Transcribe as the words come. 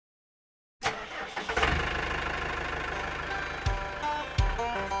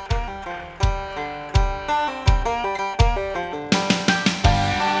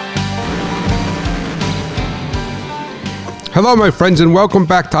Hello, my friends, and welcome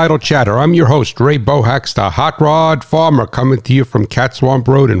back to Idle Chatter. I'm your host, Ray Bohax, the Hot Rod Farmer, coming to you from Cat Swamp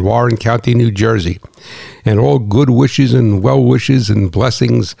Road in Warren County, New Jersey. And all good wishes and well wishes and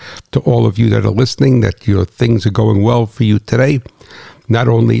blessings to all of you that are listening, that your things are going well for you today, not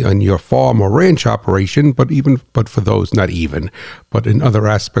only on your farm or ranch operation, but for those, not even, but in other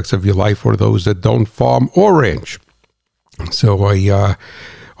aspects of your life or those that don't farm or ranch. So I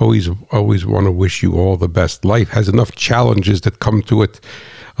always want to wish you all the best. Life has enough challenges that come to it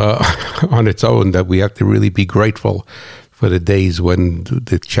on its own that we have to really be grateful for the days when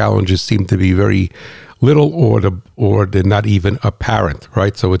the challenges seem to be very little or they're not even apparent,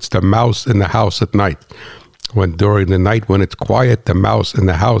 right? So it's the mouse in the house at night. When during the night when it's quiet, the mouse in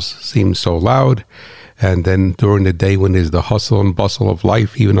the house seems so loud. And then during the day when there's the hustle and bustle of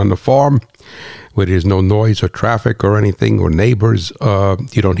life, even on the farm, where there's no noise or traffic or anything or neighbors,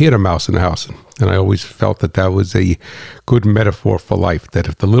 you don't hear the mouse in the house. And I always felt that was a good metaphor for life, that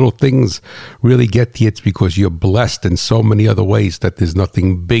if the little things really get to you, it's because you're blessed in so many other ways that there's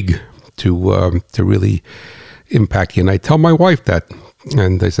nothing big to really impact you. And I tell my wife that,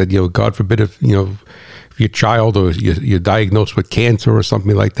 and I said, God forbid if your child or you're diagnosed with cancer or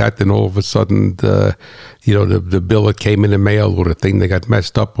something like that, then all of a sudden the bill that came in the mail or the thing that got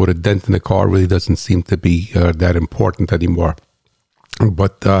messed up or the dent in the car really doesn't seem to be that important anymore.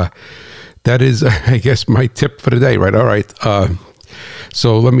 But that is, I guess, my tip for the day, right? All right.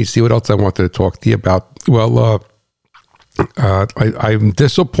 So let me see what else I wanted to talk to you about. Well, I'm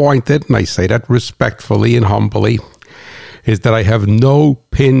disappointed, and I say that respectfully and humbly, is that I have no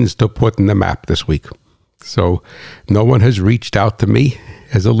pins to put in the map this week. So no one has reached out to me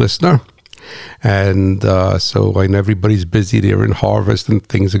as a listener. And so I know everybody's busy. They're in harvest and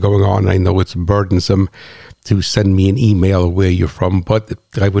things are going on. I know it's burdensome to send me an email where you're from, but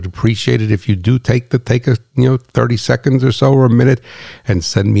I would appreciate it if you do take 30 seconds or so or a minute and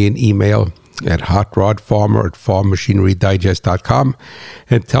send me an email at hotrodfarmer@farmmachinerydigest.com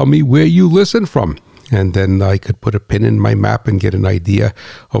and tell me where you listen from. And then I could put a pin in my map and get an idea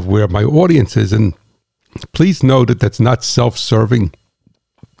of where my audience is. And please know that that's not self-serving,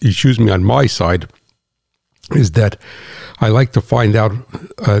 on my side, is that I like to find out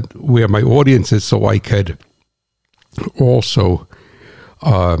where my audience is so I could also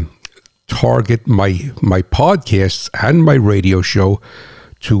target my podcasts and my radio show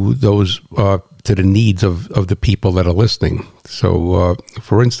to those to the needs of the people that are listening. So,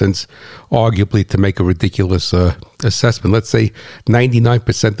 for instance, arguably to make a ridiculous assessment, let's say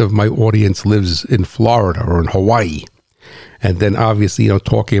 99% of my audience lives in Florida or in Hawaii. And then obviously,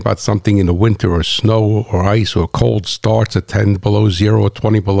 talking about something in the winter or snow or ice or cold starts at 10 below zero or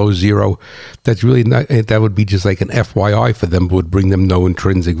 20 below zero, that's really not, that would be just like an FYI for them, but would bring them no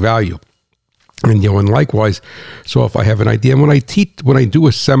intrinsic value. And, and likewise, so if I have an idea, when I do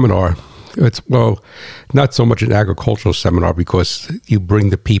a seminar, it's, not so much an agricultural seminar because you bring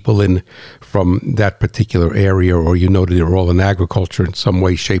the people in from that particular area or that they're all in agriculture in some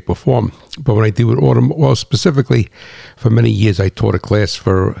way, shape, or form. But when I do it, specifically, for many years I taught a class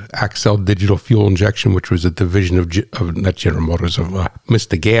for Accel Digital Fuel Injection, which was a division of not General Motors, of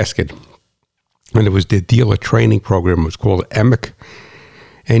Mr. Gasket. And it was their dealer training program. It was called EMIC,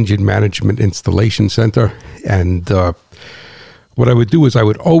 Engine Management Installation Center. And what I would do is I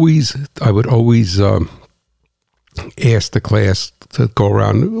would always ask the class to go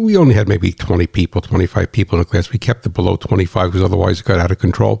around. We only had maybe 20 people, 25 people in the class. We kept it below 25 because otherwise it got out of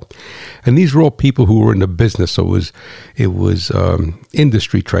control. And these were all people who were in the business. So it was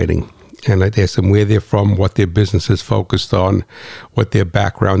industry training. And I'd ask them where they're from, what their business is focused on, what their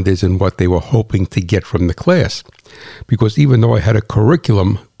background is, and what they were hoping to get from the class. Because even though I had a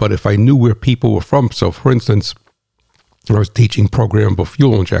curriculum, but if I knew where people were from, so for instance, I was teaching programmable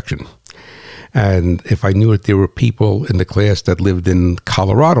fuel injection. And if I knew that there were people in the class that lived in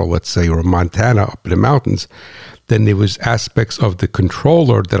Colorado, let's say, or Montana up in the mountains, then there was aspects of the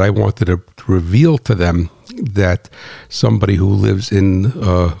controller that I wanted to reveal to them that somebody who lives in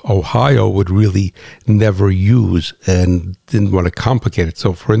Ohio would really never use and didn't want to complicate it.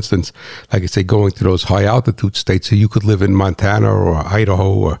 So, for instance, like I say, going to those high altitude states, so you could live in Montana or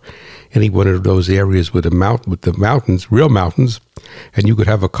Idaho or any one of those areas with the mountains, real mountains, and you could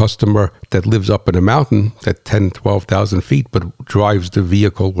have a customer that lives up in a mountain at 10, 12,000 feet, but drives the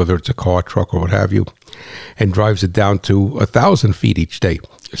vehicle, whether it's a car, truck, or what have you, and drives it down to 1,000 feet each day.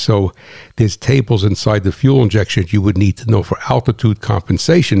 So there's tables inside the fuel injection you would need to know for altitude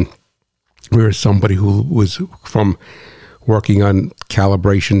compensation, whereas somebody who was from working on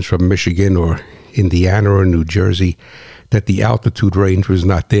calibrations from Michigan or Indiana or New Jersey, that the altitude range was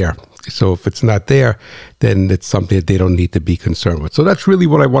not there. So if it's not there, then it's something that they don't need to be concerned with. So that's really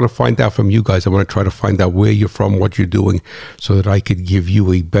what I want to find out from you guys. I want to try to find out where you're from, what you're doing, so that I could give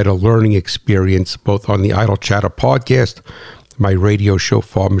you a better learning experience, both on the Idle Chatter podcast, my radio show,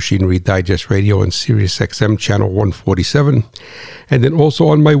 Farm Machinery Digest Radio, and Sirius XM channel 147, and then also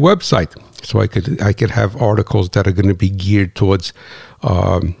on my website. So I could have articles that are going to be geared towards,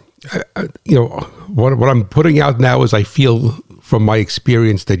 what I'm putting out now is I feel from my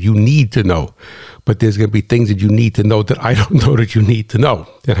experience that you need to know, but there's going to be things that you need to know that I don't know that you need to know.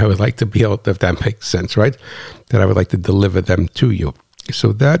 And I would like to be able to, if that makes sense, right? That I would like to deliver them to you.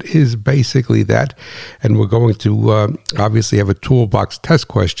 So that is basically that. And we're going to obviously have a toolbox test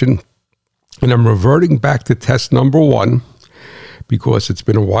question. And I'm reverting back to test number 1, because it's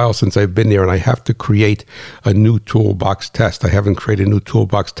been a while since I've been there, and I have to create a new toolbox test. I haven't created a new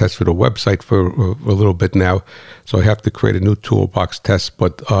toolbox test for the website for a little bit now, so I have to create a new toolbox test.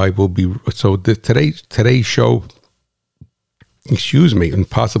 But I will be, so today's show, and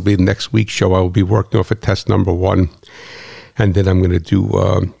possibly next week's show, I will be working off a test number 1, and then I'm going to do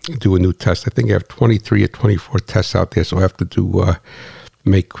a new test. I think I have 23 or 24 tests out there, so I have to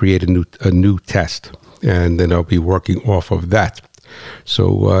create a new test, and then I'll be working off of that.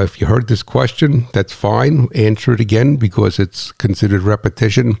 So if you heard this question, that's fine. Answer it again, because it's considered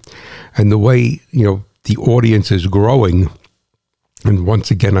repetition. And the way, the audience is growing, and once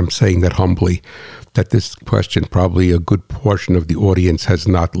again, I'm saying that humbly, that this question, probably a good portion of the audience has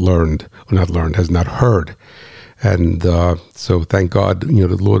not heard. And so thank God,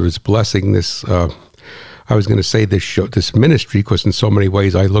 the Lord is blessing this. I was going to say this ministry, because in so many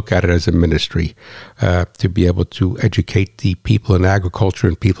ways I look at it as a ministry, to be able to educate the people in agriculture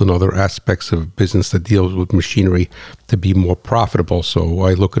and people in other aspects of business that deals with machinery to be more profitable. So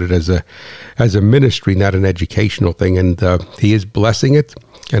I look at it as a ministry, not an educational thing. And He is blessing it,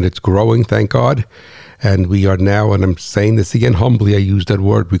 and it's growing, thank God. And we are now, and I'm saying this again humbly, I use that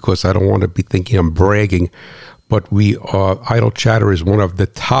word because I don't want to be thinking I'm bragging, but we are, Idle Chatter is one of the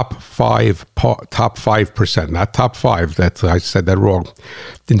top 5%, not top 5, I said that wrong,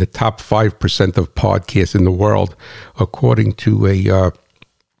 in the top 5% of podcasts in the world, according to a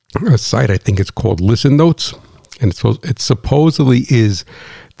site, I think it's called Listen Notes, and it supposedly is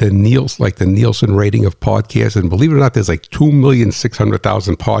the Nielsen rating of podcasts, and believe it or not, there's like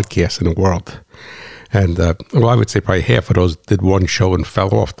 2,600,000 podcasts in the world. And, I would say probably half of those did one show and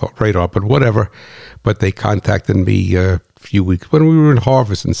fell off the radar, but whatever. But they contacted me a few weeks when we were in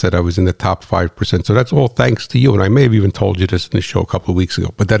Harvest and said I was in the top 5%. So that's all thanks to you. And I may have even told you this in the show a couple of weeks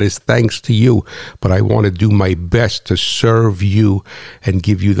ago, but that is thanks to you. But I want to do my best to serve you and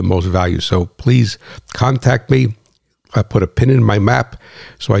give you the most value. So please contact me. I put a pin in my map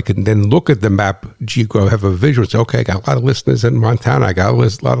so I can then look at the map, have a visual, say, okay, I got a lot of listeners in Montana, I got a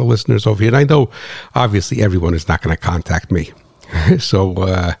lot of listeners over here. And I know, obviously, everyone is not going to contact me. So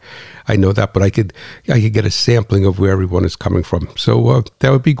I know that, but I could get a sampling of where everyone is coming from. So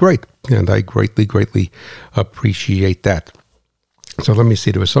that would be great. And I greatly appreciate that. So let me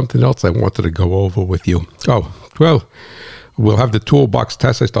see, there was something else I wanted to go over with you. Oh, well, we'll have the toolbox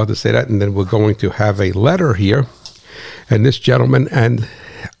test. I started to say that, and then we're going to have a letter here. And this gentleman, and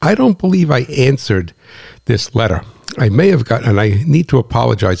I don't believe I answered this letter. I may have gotten, and I need to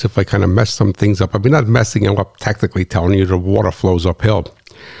apologize if I kind of messed some things up. I mean, not messing them up technically, telling you the water flows uphill.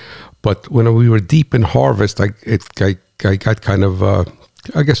 But when we were deep in Harvest, I got kind of,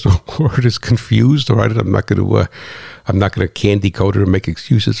 I guess the word is confused, all right? I'm not going to candy coat it or make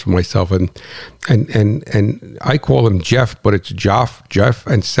excuses for myself. And I call him Jeff, but it's Jeff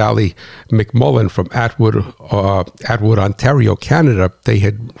and Sally McMullen from Atwood, Ontario, Canada. They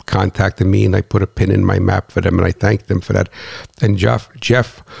had contacted me, and I put a pin in my map for them, and I thanked them for that. And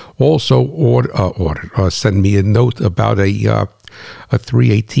Jeff also sent me a note about a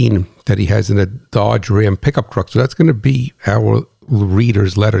 318 that he has in a Dodge Ram pickup truck. So that's going to be our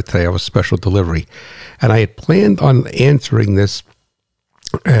reader's letter today, our special delivery. And I had planned on answering this,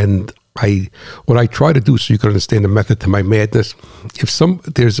 and what I try to do, so you can understand the method to my madness,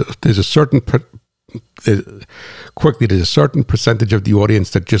 there's a certain percentage of the audience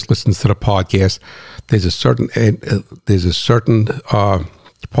that just listens to the podcast. There's a certain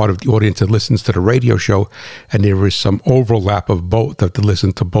part of the audience that listens to the radio show, and there is some overlap of both that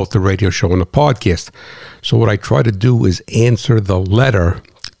listen to both the radio show and the podcast. So what I try to do is answer the letter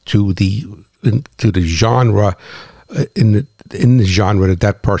to the genre in the genre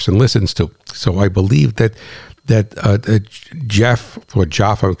that person listens to. So I believe that that Jeff, or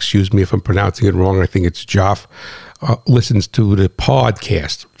Jaffa, excuse me if I'm pronouncing it wrong, I think it's Jaff, listens to the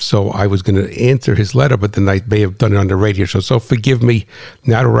podcast. So I was going to answer his letter, but then I may have done it on the radio show. So forgive me.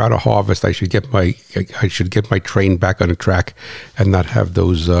 Now that we're out of harvest, I should get my train back on the track and not have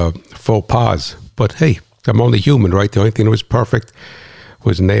those faux pas. But hey, I'm only human, right? The only thing that was perfect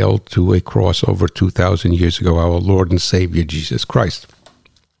was nailed to a cross over 2,000 years ago, our Lord and Savior, Jesus Christ.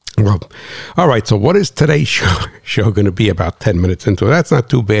 Well, all right, so what is today's show going to be about 10 minutes into it? That's not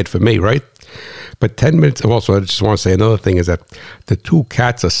too bad for me, right? But 10 minutes, also, I just want to say another thing is that the two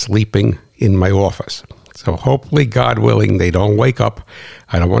cats are sleeping in my office. So hopefully, God willing, they don't wake up.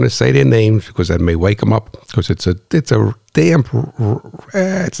 I don't want to say their names because that may wake them up because it's a damp,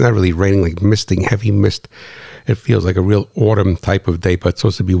 it's not really raining, like misting, heavy mist. It feels like a real autumn type of day, but it's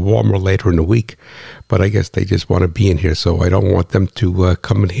supposed to be warmer later in the week. But I guess they just want to be in here, so I don't want them to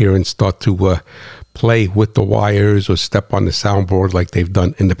come in here and start to play with the wires or step on the soundboard like they've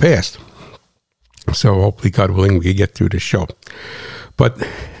done in the past. So hopefully, God willing, we can get through the show. But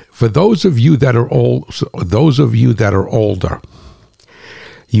for those of you that are older,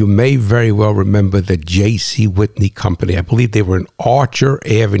 you may very well remember the J.C. Whitney Company. I believe they were in Archer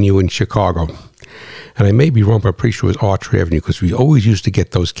Avenue in Chicago. And I may be wrong, but I'm pretty sure it was Archer Avenue because we always used to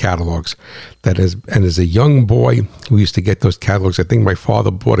get those catalogs. And as a young boy, we used to get those catalogs. I think my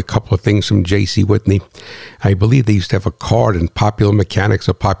father bought a couple of things from J.C. Whitney. I believe they used to have a card in Popular Mechanics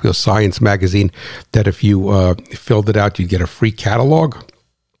or Popular Science magazine that if you filled it out, you'd get a free catalog.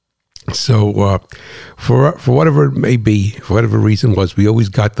 So for whatever it may be, for whatever reason was, we always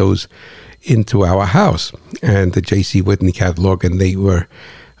got those into our house. And the J.C. Whitney catalog, and they were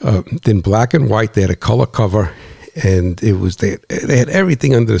in black and white. They had a color cover, and it was they had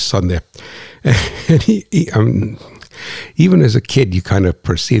everything under the sun there. And even as a kid, you kind of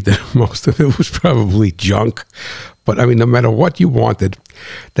perceived that most of it was probably junk. But I mean, no matter what you wanted,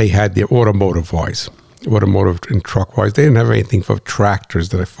 they had their automotive and truck wise. They didn't have anything for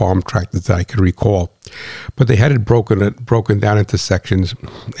tractors, farm tractors that I could recall. But they had it broken down into sections.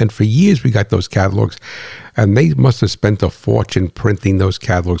 And for years we got those catalogs, and they must have spent a fortune printing those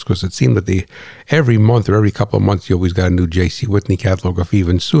catalogs because it seemed that every month or every couple of months you always got a new J.C. Whitney catalog, or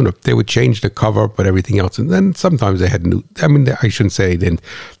even sooner. They would change the cover, but everything else. And then sometimes they had I shouldn't say they didn't.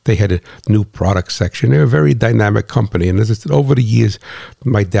 They had a new product section. They're a very dynamic company. And as I said, over the years,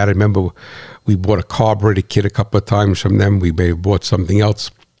 my dad, I remember we bought a carburetor kit a couple of times from them. We may have bought something else.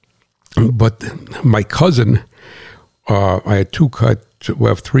 But my cousin, I had we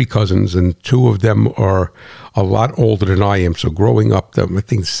have three cousins, and two of them are a lot older than I am. So growing up, I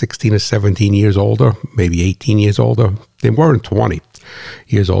think 16 or 17 years older, maybe 18 years older. They weren't 20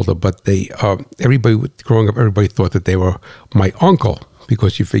 years older, but growing up, everybody thought that they were my uncle,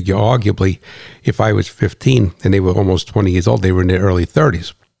 because you figure arguably if I was 15 and they were almost 20 years old, they were in their early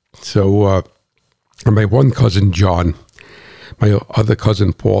 30s. So my one cousin, John, my other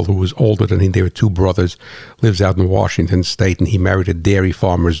cousin, Paul, who was older than him, they were two brothers, lives out in Washington State, and he married a dairy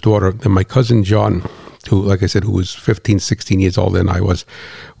farmer's daughter. And my cousin, John, who, like I said, who was 15, 16 years older than I was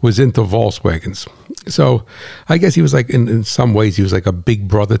into Volkswagens. So I guess he was like, in some ways, he was like a big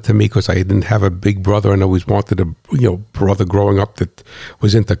brother to me, because I didn't have a big brother, and I always wanted a brother growing up that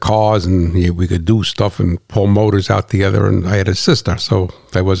was into cars, and we could do stuff and pull motors out together. And I had a sister, so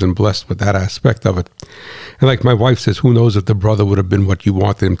I wasn't blessed with that aspect of it. And like my wife says, who knows if the brother would have been what you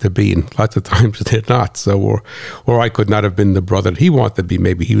wanted him to be? And lots of times they're not. So, or I could not have been the brother that he wanted to be.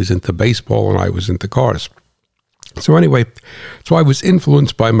 Maybe he was into baseball and I was into cars. So anyway, so I was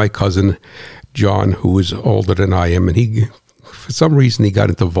influenced by my cousin, John, who was older than I am. And he, for some reason, he got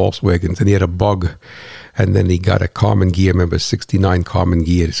into Volkswagens, and he had a Bug. And then he got a Karmann Ghia, I remember 69 Karmann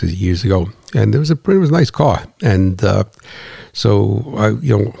Ghia, this is years ago. And it was a nice car. And so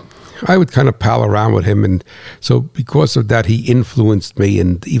I would kind of pal around with him. And so because of that, he influenced me.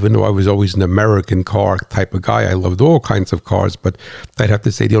 And even though I was always an American car type of guy, I loved all kinds of cars. But I'd have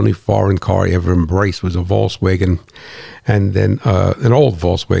to say the only foreign car I ever embraced was a Volkswagen. And then an old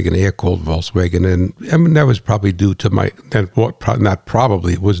Volkswagen, air-cooled Volkswagen. And I mean, that was probably due to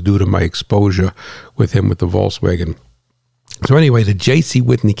it was due to my exposure with him with the Volkswagen. So anyway, the J.C.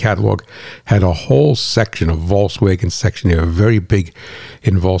 Whitney catalog had a whole section, a Volkswagen section. They were very big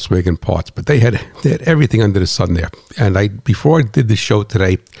in Volkswagen parts, but they had everything under the sun there. And before I did the show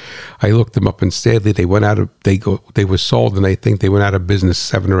today, I looked them up, and sadly they were sold, and I think they went out of business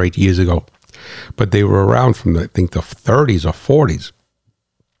 7 or 8 years ago. But they were around from I think the 30s or 40s.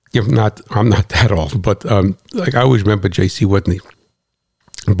 If not, I'm not that old, but like I always remember J.C. Whitney.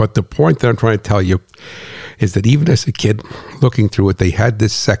 But the point that I'm trying to tell you is that even as a kid looking through it, they had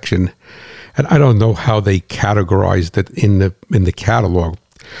this section, and I don't know how they categorized it in the catalog,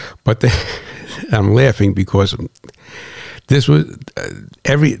 but I'm laughing because this was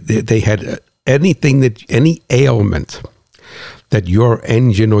they had any ailment that your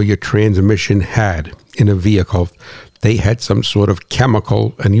engine or your transmission had in a vehicle. They had some sort of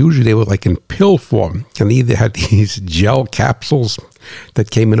chemical, and usually they were like in pill form. And they either had these gel capsules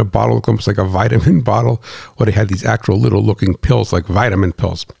that came in a bottle, almost like a vitamin bottle, or they had these actual little looking pills, like vitamin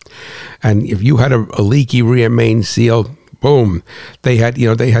pills. And if you had a leaky rear main seal, boom, they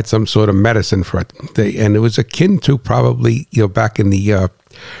had some sort of medicine for it. And it was akin to probably, back in the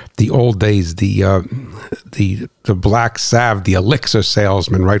old days, the black salve, the elixir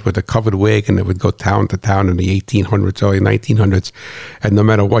salesman, right, with the covered wig, and it would go town to town in the 1800s, early 1900s, and no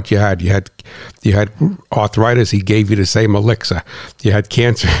matter what you had arthritis, he gave you the same elixir. You had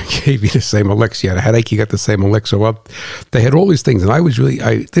cancer, he gave you the same elixir. You had a headache, you got the same elixir. Well, they had all these things, and I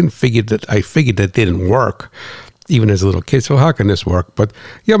figured that didn't work. Even as a little kid, so how can this work? But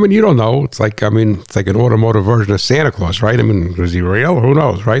yeah, you don't know. It's like an automotive version of Santa Claus, right? Was he real? Who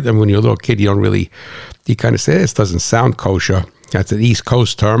knows, right? And when you're a little kid, you kind of say, this doesn't sound kosher. That's an East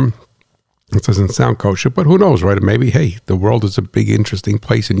Coast term. It doesn't sound kosher, but who knows, right? Maybe, hey, the world is a big, interesting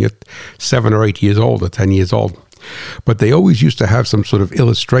place, and you're 7 or 8 years old or 10 years old. But they always used to have some sort of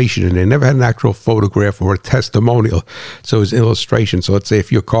illustration, and they never had an actual photograph or a testimonial. So it was illustration. So let's say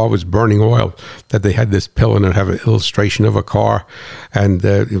if your car was burning oil, that they had this pill and it have an illustration of a car, and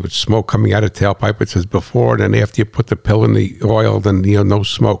it was smoke coming out of the tailpipe. It says before, and then after you put the pill in the oil, then no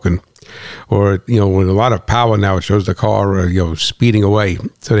smoking. Or with a lot of power now, it shows the car speeding away.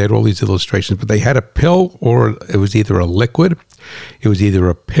 So they had all these illustrations, but they had a pill, or it was either a liquid, it was either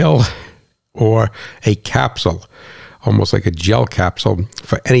a pill or a capsule, almost like a gel capsule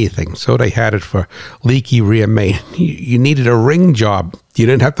for anything. So they had it for leaky rear main. You needed a ring job. You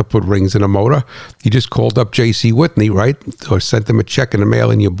didn't have to put rings in a motor. You just called up J.C. Whitney, right? Or sent them a check in the mail,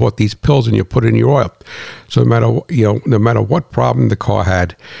 and you bought these pills and you put it in your oil. So no matter what problem the car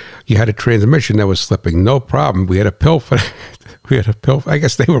had, you had a transmission that was slipping. No problem. We had a pill for that. We had a pill. I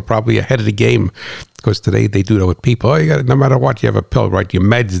guess they were probably ahead of the game, because today they do that with people. Oh, you got it. No matter what, you have a pill, right? Your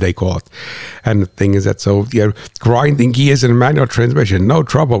meds, they call it. And the thing is that, so you're grinding gears in a manual transmission, no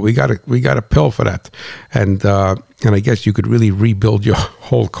trouble. We got a pill for that. And I guess you could really rebuild your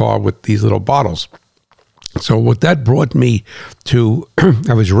whole car with these little bottles. So what that brought me to,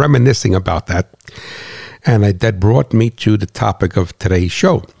 I was reminiscing about that, and that brought me to the topic of today's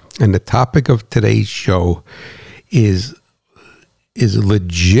show. And the topic of today's show is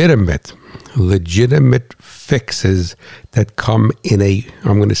legitimate fixes that come in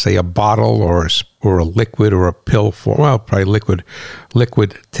I'm going to say a bottle or a liquid or a pill form. Well, probably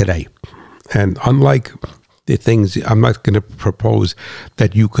liquid today. And unlike the things, I'm not going to propose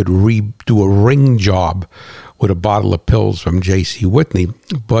that you could do a ring job with a bottle of pills from J.C. Whitney,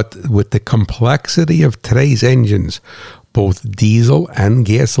 but with the complexity of today's engines, both diesel and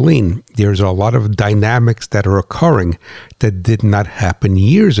gasoline, there's a lot of dynamics that are occurring that did not happen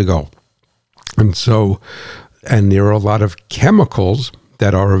years ago. And there are a lot of chemicals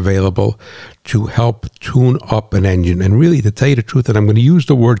that are available to help tune up an engine. And really, to tell you the truth, and I'm going to use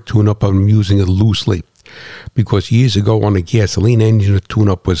the word tune up, I'm using it loosely, because years ago on a gasoline engine, the tune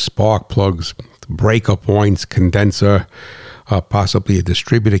up was spark plugs, breaker points, condenser, possibly a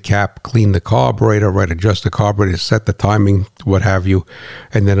distributor cap, clean the carburetor, right, adjust the carburetor, set the timing, what have you.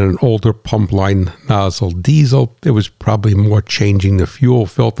 And then an older pump line nozzle diesel, it was probably more changing the fuel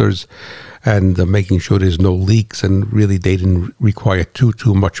filters and making sure there's no leaks, and really they didn't require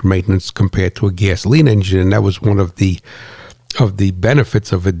too much maintenance compared to a gasoline engine. And that was one of the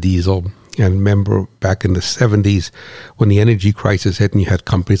benefits of a diesel. And remember back in the 70s when the energy crisis hit, and you had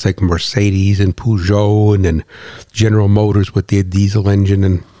companies like Mercedes and Peugeot and then General Motors with their diesel engine,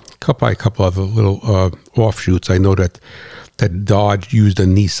 and a couple other little offshoots. I know that Dodge used a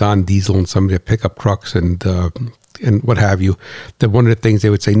Nissan diesel in some of their pickup trucks and what have you. That one of the things they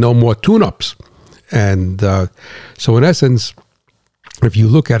would say, no more tune-ups. And so in essence, if you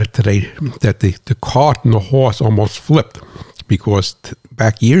look at it today, that the cart and the horse almost flipped, because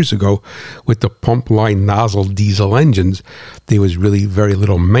back years ago with the pump line nozzle diesel engines, there was really very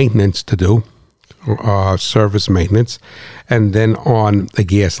little maintenance to do, service maintenance. And then on a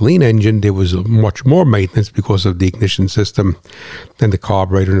gasoline engine, there was much more maintenance because of the ignition system and the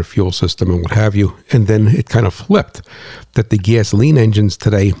carburetor and the fuel system and what have you. And then it kind of flipped, that the gasoline engines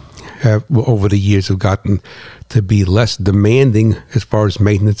today have, over the years, have gotten to be less demanding as far as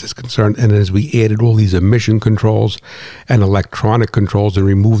maintenance is concerned. And as we added all these emission controls and electronic controls and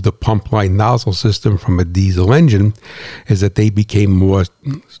removed the pump line nozzle system from a diesel engine, is that they became more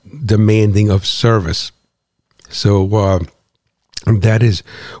demanding of service. So that is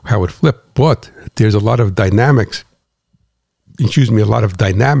how it flipped. But there's a lot of dynamics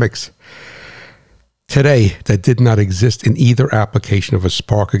today that did not exist in either application of a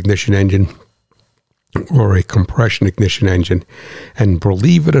spark ignition engine or a compression ignition engine. And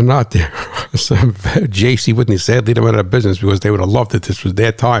believe it or not, there are some J.C. Whitney, sadly, they went out of business because they would have loved it. This was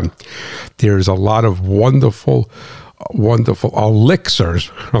their time. There's a lot of wonderful elixirs,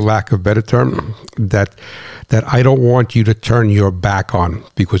 for lack of a better term, that I don't want you to turn your back on,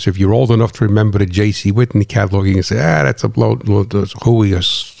 because if you're old enough to remember the J.C. Whitney catalog, you can say, that's a hooey, a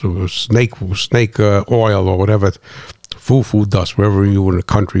snake oil or whatever, foo-foo dust, wherever you in the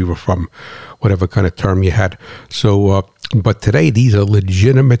country were from, whatever kind of term you had. So, but today, these are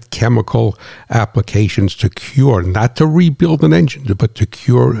legitimate chemical applications to cure, not to rebuild an engine, but to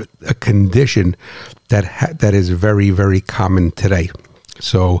cure a condition that is very, very common today.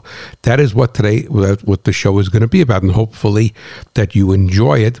 So that is what the show is going to be about, and hopefully that you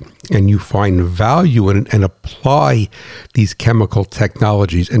enjoy it and you find value in it and apply these chemical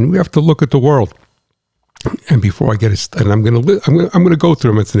technologies. And we have to look at the world. And before I get it, and I'm going to go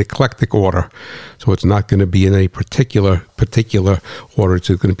through them. It's an eclectic order, so it's not going to be in any particular order. It's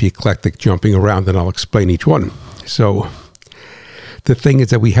going to be eclectic, jumping around, and I'll explain each one. So the thing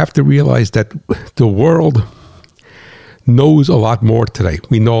is that we have to realize that the world knows a lot more today.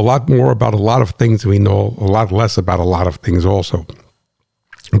 We know a lot more about a lot of things, and we know a lot less about a lot of things also.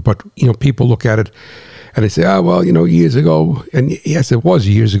 But, people look at it and they say, years ago, and yes, it was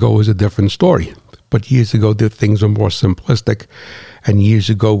years ago, it was a different story. But years ago, things were more simplistic. And years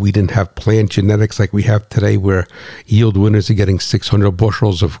ago, we didn't have plant genetics like we have today, where yield winners are getting 600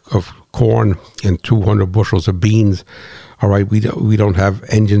 bushels of corn and 200 bushels of beans. All right, we don't have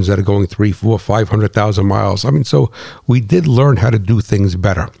engines that are going 300, 400, 500,000 miles. So we did learn how to do things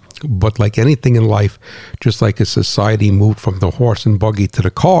better. But like anything in life, just like a society moved from the horse and buggy to the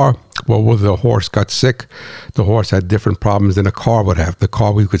car, well, when the horse got sick, the horse had different problems than a car would have. The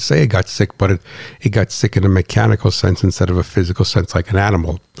car, we could say it got sick, but it got sick in a mechanical sense instead of a physical sense, like an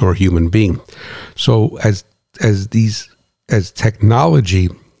animal or a human being. So as technology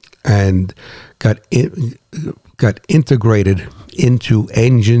and got integrated into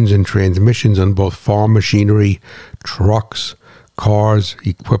engines and transmissions on both farm machinery, trucks, cars,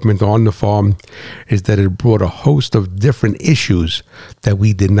 equipment on the farm, is that it brought a host of different issues that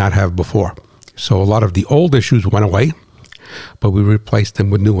we did not have before. So a lot of the old issues went away, but we replaced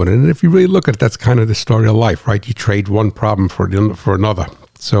them with new ones. And if you really look at it, that's kind of the story of life, right? You trade one problem for another.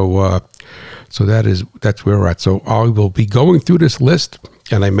 So that's where we're at. So I will be going through this list,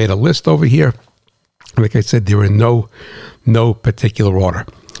 and I made a list over here. Like I said, they're in no particular order.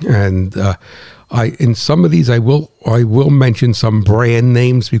 And in some of these, I will mention some brand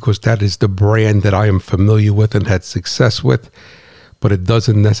names, because that is the brand that I am familiar with and had success with. But it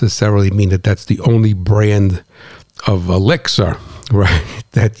doesn't necessarily mean that that's the only brand of elixir, right,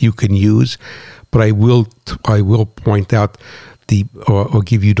 that you can use. But I will point out or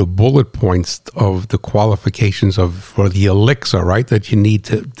give you the bullet points of the qualifications for the elixir, right, that you need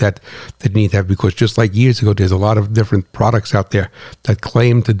to have, because just like years ago, there's a lot of different products out there that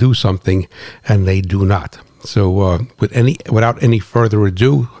claim to do something and they do not. So without any further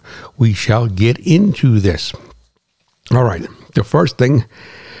ado, we shall get into this. All right, the first thing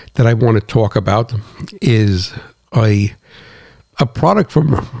that I want to talk about is a product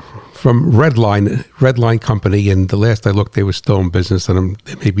from Redline Company, and the last I looked, they were still in business, and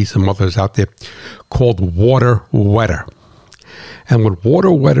there may be some others out there, called Water Wetter. And what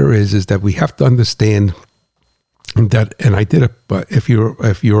Water Wetter is that we have to understand that, and I did if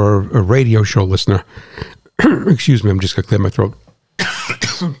you're a radio show listener, excuse me, I'm just gonna clear my throat.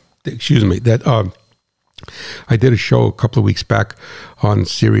 Excuse me, that I did a show a couple of weeks back on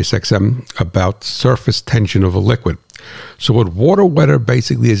Sirius XM about surface tension of a liquid. So what Water Wetter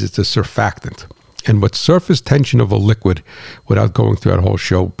basically is, it's a surfactant. And what surface tension of a liquid, without going through that whole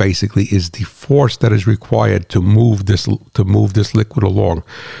show, basically is the force that is required to move this liquid along.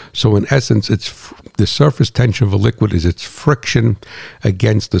 So in essence, it's the surface tension of a liquid is its friction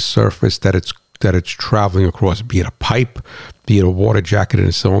against the surface that it's traveling across, be it a pipe, be it a water jacket in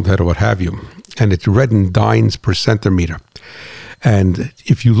a cylinder head, or what have you. And it's read in dynes per centimeter. And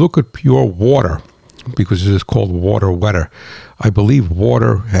if you look at pure water, because this is called water wetter. I believe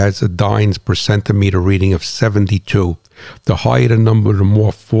water has a dynes per centimeter reading of 72. The higher the number, the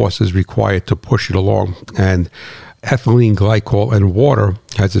more force is required to push it along. And ethylene glycol and water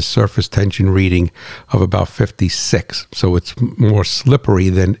has a surface tension reading of about 56. So it's more slippery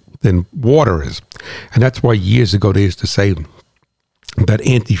than water is. And that's why years ago they used to say that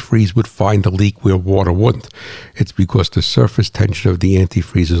antifreeze would find a leak where water wouldn't. It's because the surface tension of the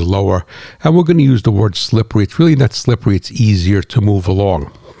antifreeze is lower. And we're going to use the word slippery. It's really not slippery. It's easier to move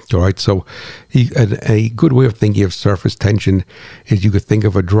along. All right. So a good way of thinking of surface tension is you could think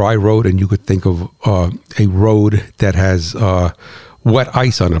of a dry road and you could think of a road that has wet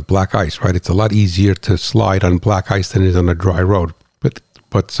ice on it, black ice, right? It's a lot easier to slide on black ice than it is on a dry road.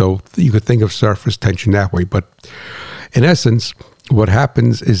 But so you could think of surface tension that way. But in essence, what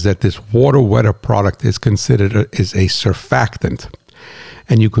happens is that this water wetter product is considered is a surfactant.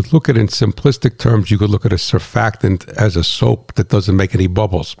 And you could look at it in simplistic terms, you could look at a surfactant as a soap that doesn't make any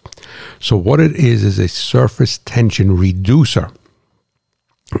bubbles. So what it is a surface tension reducer.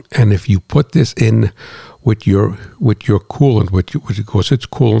 And if you put this in with your coolant, because it's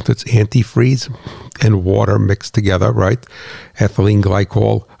coolant, it's antifreeze and water mixed together, right? Ethylene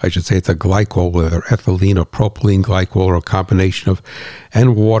glycol, I should say it's a glycol, whether ethylene or propylene glycol or a combination of,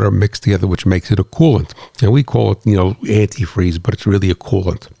 and water mixed together, which makes it a coolant. And we call it, antifreeze, but it's really a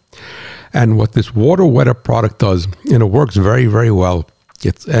coolant. And what this water wetter product does, and it works very, very well,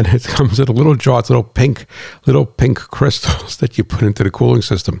 it comes in a little jar, it's little pink crystals that you put into the cooling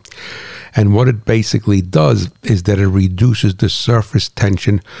system. And what it basically does is that it reduces the surface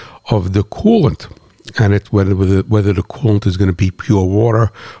tension of the coolant. And it's whether the coolant is going to be pure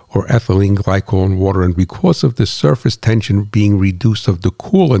water or ethylene glycol and water. And because of the surface tension being reduced of the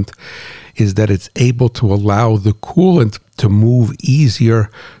coolant, is that it's able to allow the coolant to move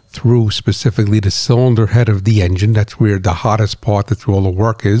easier through specifically the cylinder head of the engine. That's where the hottest part, that's where all the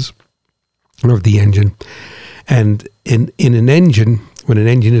work is of the engine. And in an engine, when an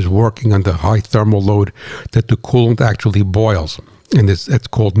engine is working under high thermal load, that the coolant actually boils. And that's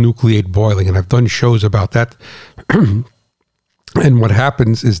called nucleate boiling. And I've done shows about that. And what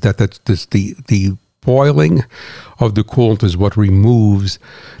happens is that the boiling of the coolant is what removes,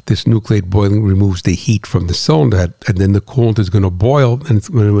 this nucleate boiling removes the heat from the cylinder head, and then the coolant is going to boil, and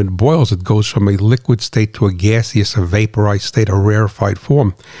when it boils, it goes from a liquid state to a gaseous, a vaporized state, a rarefied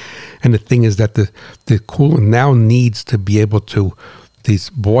form. And the thing is that the coolant now needs to be able to, this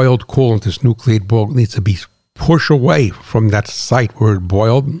boiled coolant, this nucleate boiling, needs to be pushed away from that site where it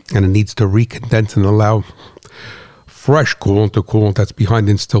boiled, and it needs to recondense and allow fresh coolant, the coolant that's behind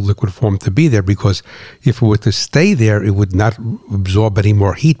in still liquid form, to be there, because if it were to stay there, it would not absorb any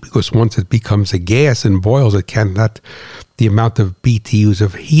more heat, because once it becomes a gas and boils, it cannot, the amount of BTUs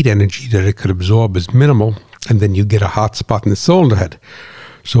of heat energy that it could absorb is minimal, and then you get a hot spot in the cylinder head.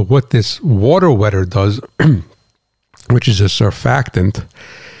 So what this water wetter does, which is a surfactant,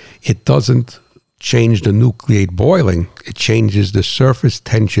 it doesn't change the nucleate boiling, it changes the surface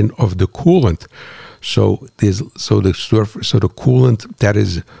tension of the coolant. So the coolant that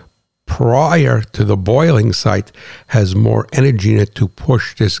is prior to the boiling site has more energy in it to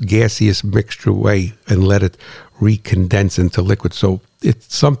push this gaseous mixture away and let it recondense into liquid. So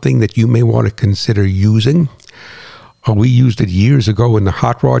it's something that you may want to consider using. We used it years ago in the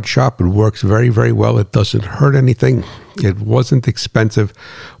hot rod shop. It works very, very well. It doesn't hurt anything. It wasn't expensive,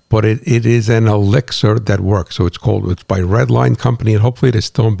 but it is an elixir that works. So it's by Redline Company, and hopefully it is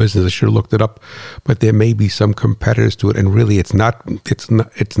still in business. I should have looked it up, but there may be some competitors to it. And really, it's not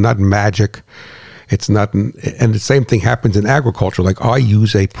magic. It's not, and the same thing happens in agriculture. Like I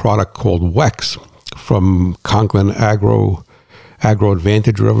use a product called Wex from Conklin Agro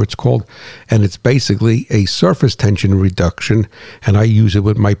Advantage, whatever it's called, and it's basically a surface tension reduction, and I use it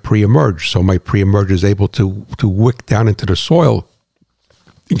with my pre-emerge. So my pre-emerge is able to wick down into the soil,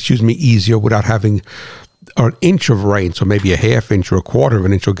 easier without having an inch of rain. So maybe a half inch or a quarter of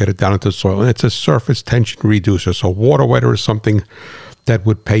an inch will get it down into the soil, and it's a surface tension reducer. So water wetter is something that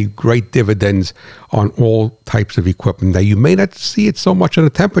would pay great dividends on all types of equipment. Now, you may not see it so much on a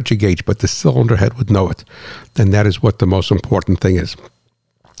temperature gauge, but the cylinder head would know it. And that is what the most important thing is.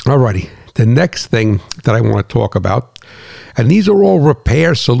 Alrighty, the next thing that I want to talk about, and these are all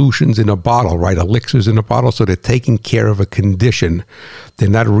repair solutions in a bottle, right? Elixirs in a bottle, so they're taking care of a condition. They're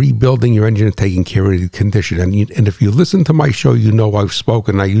not rebuilding your engine and taking care of the condition. And if you listen to my show, you know I've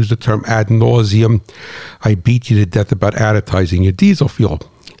spoken. I use the term ad nauseum. I beat you to death about additizing your diesel fuel.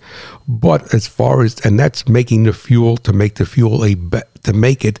 But as far as, and that's making the fuel to make the fuel to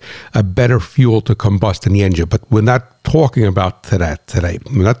make it a better fuel to combust in the engine. But we're not talking about that today.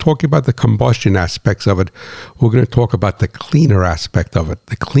 We're not talking about the combustion aspects of it. We're going to talk about the cleaner aspect of it,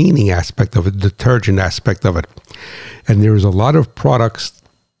 the cleaning aspect of it, the detergent aspect of it. And there's a lot of products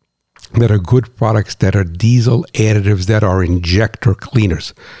that are good products that are diesel additives that are injector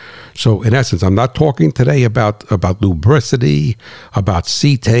cleaners. So in essence, I'm not talking today about lubricity, about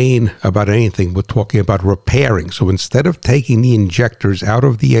cetane, about anything. We're talking about repairing. So instead of taking the injectors out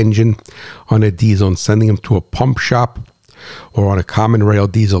of the engine on a diesel and sending them to a pump shop, or on a common rail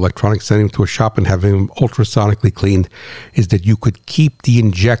diesel electronic, sending them to a shop and having them ultrasonically cleaned, is that you could keep the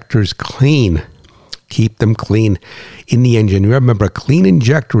injectors clean. Keep them clean in the engine. Remember, a clean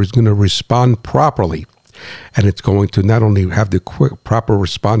injector is going to respond properly. And it's going to not only have the quick, proper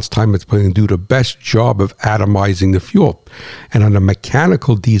response time, it's going to do the best job of atomizing the fuel. And on a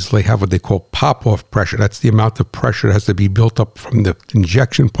mechanical diesel, they have what they call pop-off pressure. That's the amount of pressure that has to be built up from the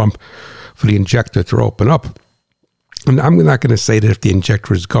injection pump for the injector to open up. And I'm not going to say that if the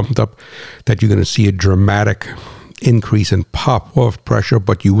injector is gummed up, that you're going to see a dramatic increase in pop-off pressure,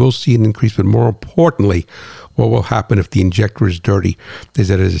 but you will see an increase. But more importantly, what will happen if the injector is dirty is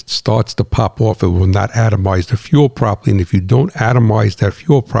that as it starts to pop off, it will not atomize the fuel properly. And if you don't atomize that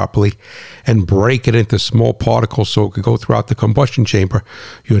fuel properly and break it into small particles so it could go throughout the combustion chamber,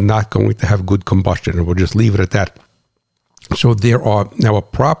 you're not going to have good combustion. And we'll just leave it at that. So there are now a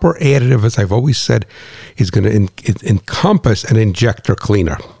proper additive, as I've always said, is going to encompass an injector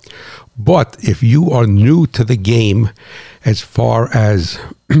cleaner. But if you are new to the game as far as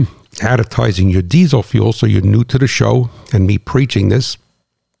additizing your diesel fuel, so you're new to the show and me preaching this,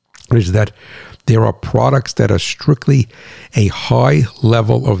 is that there are products that are strictly a high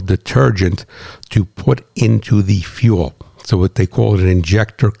level of detergent to put into the fuel. So what they call it an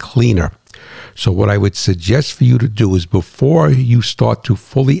injector cleaner. So what I would suggest for you to do is before you start to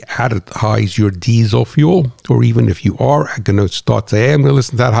fully additize your diesel fuel, or even if you are going to start to say, hey, I'm going to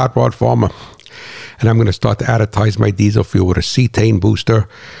listen to that Hot Rod Farmer, and I'm going to start to additize my diesel fuel with a cetane booster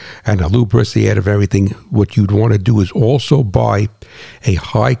and a lubricity out of everything, what you'd want to do is also buy a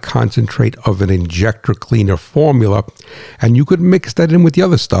high concentrate of an injector cleaner formula, and you could mix that in with the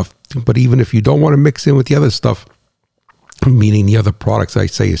other stuff. But even if you don't want to mix in with the other stuff, meaning the other products, I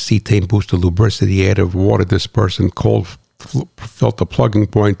say, is cetane booster, lubricity additive, water dispersant, cold filter plugging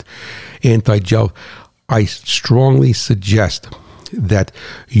point, anti-gel, I strongly suggest that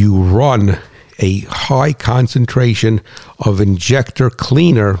you run a high concentration of injector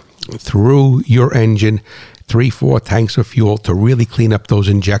cleaner through your engine, 3-4 tanks of fuel to really clean up those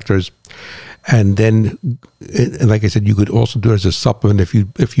injectors. And then, and like I said, you could also do it as a supplement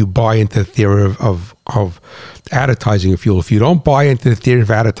if you buy into the theory of additizing a fuel. If you don't buy into the theory of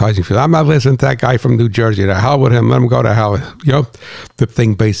additizing fuel, I'm not listening to that guy from New Jersey. To hell with him, let him go to hell. You know, the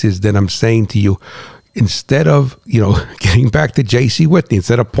thing base is that I'm saying to you, instead of, getting back to J.C. Whitney,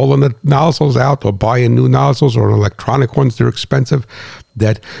 instead of pulling the nozzles out or buying new nozzles or electronic ones, they're expensive,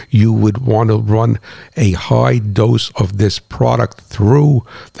 that you would want to run a high dose of this product through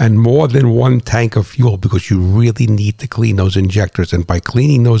and more than one tank of fuel, because you really need to clean those injectors. And by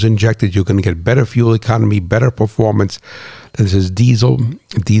cleaning those injectors, you're going to get better fuel economy, better performance. This is diesel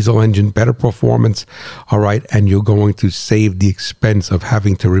engine, better performance. All right. And you're going to save the expense of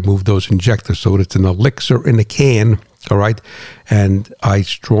having to remove those injectors. So it's an elixir in a can. All right. And I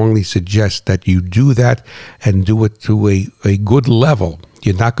strongly suggest that you do that and do it to a good level.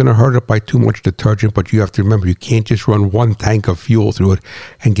 You're not going to hurt it by too much detergent, but you have to remember, you can't just run one tank of fuel through it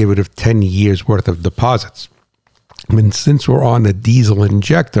and get rid of 10 years worth of deposits. I mean, since we're on a diesel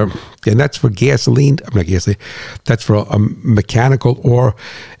injector, and that's for gasoline, that's for a mechanical or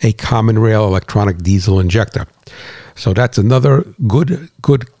a common rail electronic diesel injector. So that's another good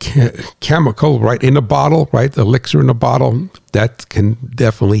chemical right in a bottle, right? Elixir in a bottle that can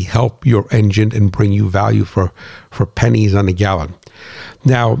definitely help your engine and bring you value for pennies on a gallon.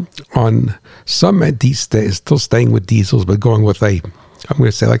 Now, on some of these, still staying with diesels, but going with I'm going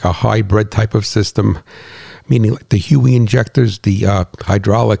to say like a hybrid type of system, meaning like the HEUI injectors, the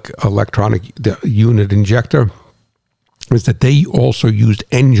hydraulic electronic unit injector, is that they also used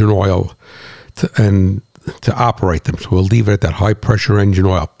engine oil to operate them. So we'll leave it at that high pressure engine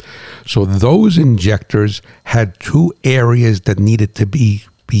oil. So those injectors had two areas that needed to be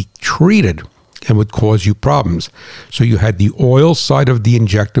treated and would cause you problems. So you had the oil side of the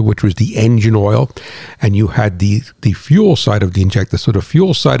injector, which was the engine oil, and you had the fuel side of the injector. So the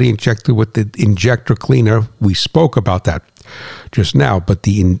fuel side of the injector with the injector cleaner, we spoke about that. just now. But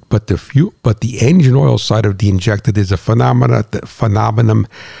the engine oil side of the injector, there's a phenomena that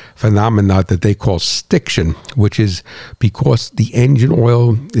they call stiction, which is because the engine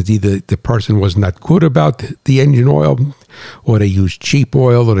oil is either the person was not good about the engine oil, or they used cheap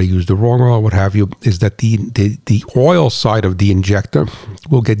oil, or they used the wrong oil, what have you, is that the oil side of the injector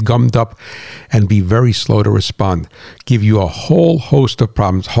will get gummed up and be very slow to respond, give you a whole host of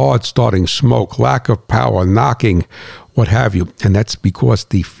problems, hard starting, smoke, lack of power, knocking, what have you. And that's because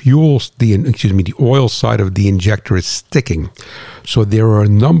the oil side of the injector is sticking. So there are a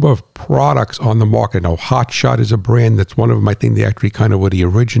number of products on the market. Now, Hot Shot is a brand that's one of them. I think they actually kind of were the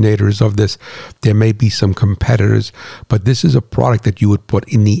originators of this. There may be some competitors, but this is a product that you would put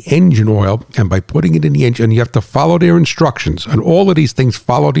in the engine oil, and by putting it in the engine, you have to follow their instructions. And all of these things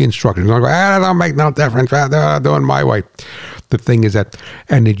follow the instructions. Don't go, that don't make no difference. They're doing my way. The thing is that,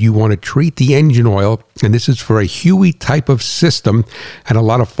 and that you want to treat the engine oil, and this is for a Huey type of system, and a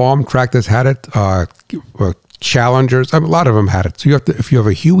lot of farm tractors had it, Challengers, a lot of them had it. So you have to, if you have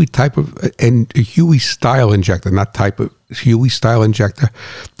a Huey type of, and a Huey style injector, not type of, Huey style injector,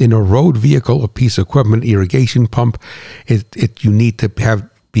 in a road vehicle, a piece of equipment, irrigation pump, you need to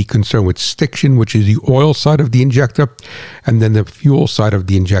be concerned with stiction, which is the oil side of the injector, and then the fuel side of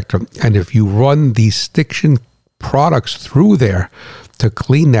the injector. And if you run these stiction products through there to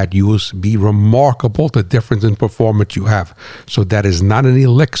clean that, you will be remarkable the difference in performance you have. So that is not an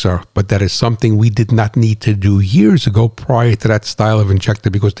elixir, but that is something we did not need to do years ago prior to that style of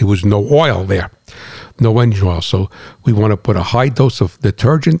injector, because there was no oil there, no engine oil. So we want to put a high dose of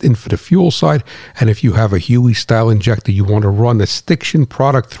detergent in for the fuel side. And if you have a Huey style injector, you want to run a stiction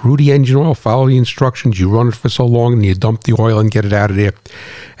product through the engine oil, follow the instructions. You run it for so long and you dump the oil and get it out of there,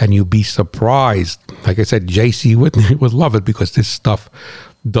 and you'll be surprised. Like I said, JC would love it, because this stuff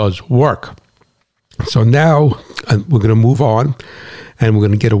does work. So now we're going to move on, and we're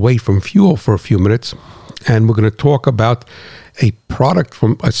going to get away from fuel for a few minutes, and we're going to talk about a product,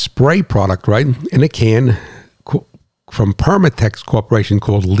 from a spray product, right, in a can from Permatex Corporation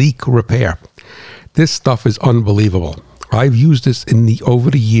called Leak Repair. This stuff is unbelievable. I've used this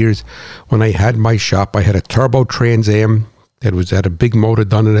over the years. When I had my shop, I had a turbo Trans Am that had a big motor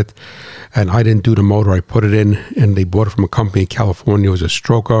done in it, and I didn't do the motor. I put it in, and they bought it from a company in California. It was a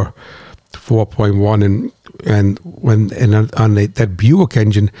Stroker 4.1, and on that Buick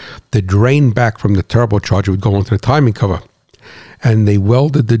engine, the drain back from the turbocharger would go into the timing cover, and they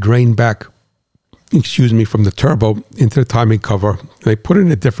welded the drain back, from the turbo into the timing cover. They put it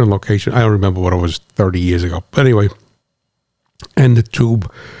in a different location. I don't remember what it was 30 years ago, but anyway, and the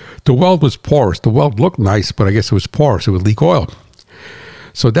tube. The weld was porous. The weld looked nice, but I guess it was porous. It would leak oil.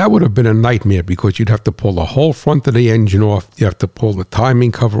 So that would have been a nightmare, because you'd have to pull the whole front of the engine off. You have to pull the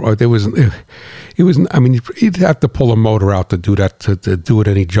timing cover. Or you'd have to pull a motor out to do that, to do it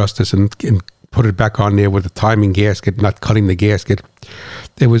any justice, and put it back on there with the timing gasket, not cutting the gasket.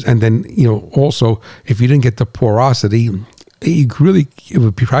 And then, also, if you didn't get the porosity, it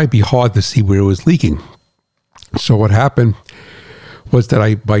would probably be hard to see where it was leaking. So what happened was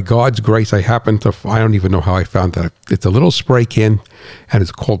that by God's grace, I happened to, I don't even know how I found that. It's a little spray can, and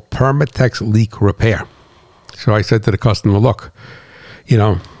it's called Permatex Leak Repair. So I said to the customer, look,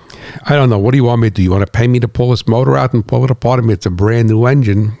 I don't know, what do you want me to do? You want to pay me to pull this motor out and pull it apart? It's a brand new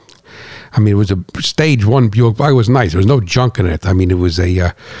engine. It was a stage 1 Buick. It was nice. There was no junk in it. It was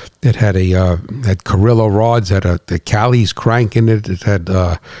it had Carrillo rods, had the Cali's crank in it. It had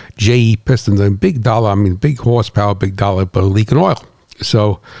JE pistons, and big horsepower, big dollar, but leaking oil.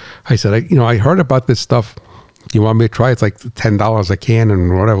 So I said, I heard about this stuff. You want me to try it? It's like $10 a can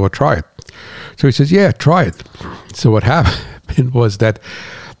and whatever, we'll try it. So he says, yeah, try it. So what happened was that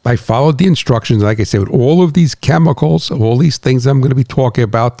I followed the instructions. Like I said, with all of these chemicals, all these things I'm going to be talking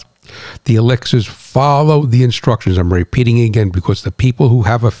about, the elixirs, follow the instructions. I'm repeating it again, because the people who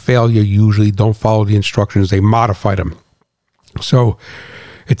have a failure usually don't follow the instructions. They modify them. So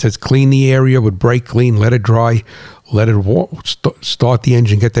it says clean the area with brake clean, let it dry, let it start the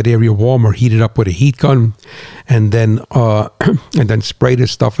engine, get that area warm, or heat it up with a heat gun, and then spray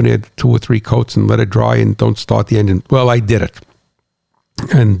this stuff in there 2 or 3 coats and let it dry, and don't start the engine. Well, I did it,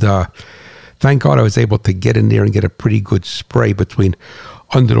 and thank God I was able to get in there and get a pretty good spray between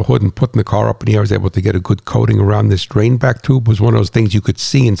under the hood and putting the car up in the air. I was able to get a good coating around this drain back tube. It was one of those things you could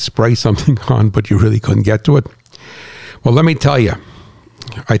see and spray something on, but you really couldn't get to it. Well, let me tell you,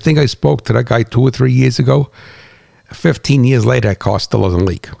 I think I spoke to that guy 2 or 3 years ago. 15 years later, that car still doesn't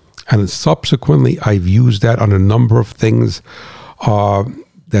leak. And subsequently, I've used that on a number of things. I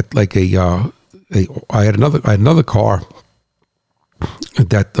had another car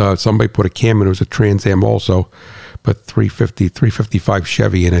that somebody put a cam in. It was a Trans Am also, but 355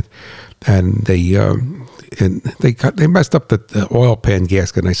 Chevy in it, and they messed up the oil pan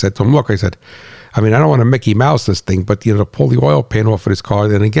gasket. And I said to him, look, I said, I mean, I don't want to Mickey Mouse this thing, but to pull the oil pan off of this car,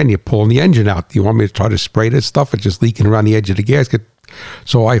 then again, you're pulling the engine out. You want me to try to spray this stuff? It's just leaking around the edge of the gasket.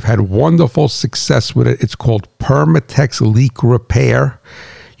 So I've had wonderful success with it. It's called Permatex Leak Repair.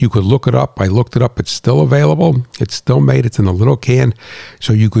 You could look it up. I looked it up. It's still available. It's still made. It's in a little can.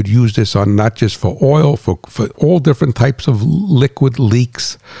 So you could use this on not just for oil, for all different types of liquid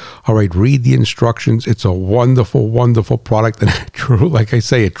leaks. All right, read the instructions. It's a wonderful, wonderful product. And true, like I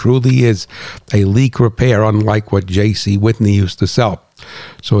say, it truly is a leak repair, unlike what J.C. Whitney used to sell.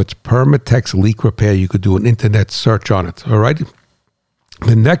 So it's Permatex Leak Repair. You could do an internet search on it. All right.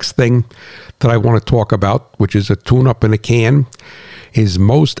 The next thing that I want to talk about, which is a tune-up in a can, is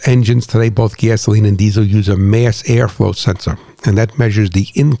most engines today, both gasoline and diesel, use a mass airflow sensor. And that measures the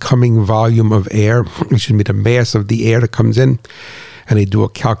incoming volume of air, the mass of the air that comes in. And they do a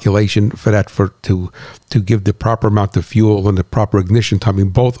calculation for that to give the proper amount of fuel and the proper ignition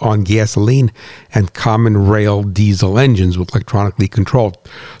timing, both on gasoline and common rail diesel engines with electronically controlled.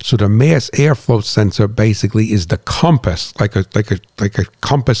 So the mass airflow sensor basically is the compass, like a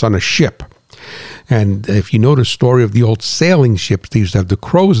compass on a ship. And if you know the story of the old sailing ships, they used to have the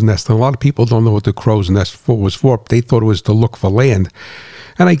crow's nest. And a lot of people don't know what the crow's nest was for. They thought it was to look for land.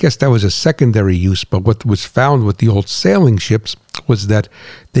 And I guess that was a secondary use. But what was found with the old sailing ships was that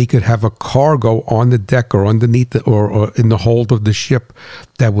they could have a cargo on the deck or underneath or in the hold of the ship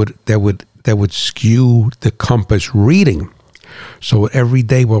that would skew the compass reading. So every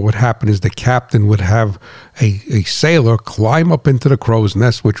day what would happen is the captain would have a sailor climb up into the crow's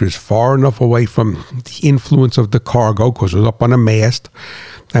nest, which was far enough away from the influence of the cargo because it was up on a mast,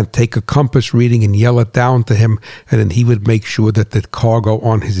 and take a compass reading and yell it down to him, and then he would make sure that the cargo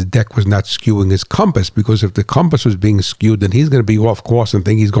on his deck was not skewing his compass, because if the compass was being skewed, then he's going to be off course and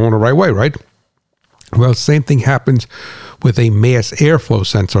think he's going the right way, right? Well, same thing happens with a mass airflow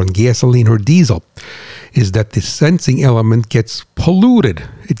sensor on gasoline or diesel, is that the sensing element gets polluted.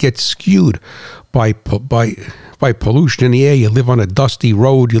 It gets skewed by pollution in the air. You live on a dusty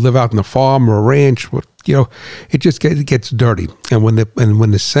road, you live out in a farm or a ranch, it just gets dirty. And when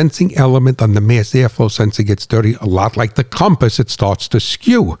the sensing element on the mass airflow sensor gets dirty, a lot like the compass, it starts to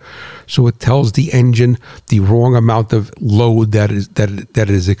skew. So it tells the engine the wrong amount of load that it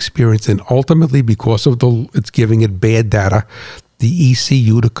is experiencing. Ultimately, because of it's giving it bad data, the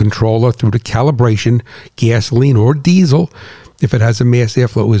ECU, the controller, through the calibration, gasoline or diesel, if it has a mass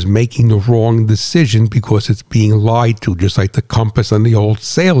airflow, is making the wrong decision because it's being lied to, just like the compass on the old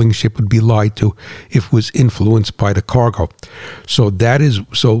sailing ship would be lied to if it was influenced by the cargo. So there's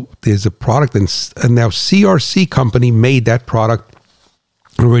a product, and now CRC company made that product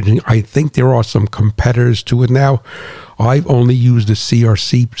originally. I think there are some competitors to it now. I've only used the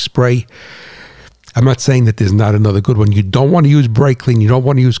CRC spray. I'm not saying that there's not another good one. You don't want to use brake clean. You don't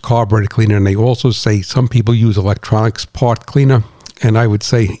want to use carburetor cleaner. And they also say some people use electronics part cleaner. And I would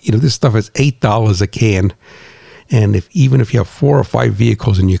say, this stuff is $8 a can. And even if you have 4 or 5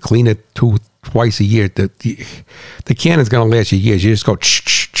 vehicles and you clean it twice a year, the can is going to last you years. You just go,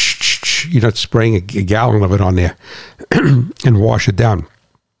 you're not spraying a gallon of it on there and wash it down.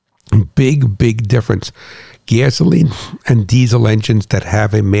 Big difference. Gasoline and diesel engines that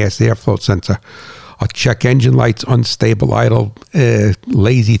have a mass airflow sensor, check engine lights, unstable idle,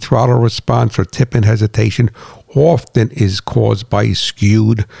 lazy throttle response, or tip-in hesitation often is caused by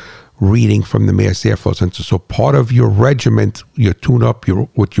skewed reading from the mass airflow sensor. So part of your regiment, your tune-up,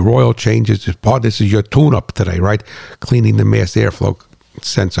 with your oil changes, this is your tune-up today, right? Cleaning the mass airflow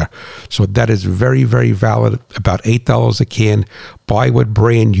sensor. So that is very, very valid. About $8 a can. Buy what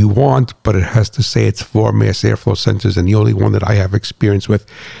brand you want, but it has to say it's for mass airflow sensors, and the only one that I have experience with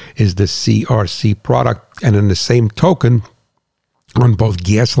is the CRC product. And in the same token, on both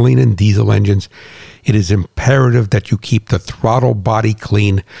gasoline and diesel engines, it is imperative that you keep the throttle body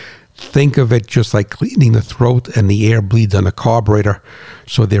clean. Think of it just like cleaning the throat and the air bleeds on a carburetor.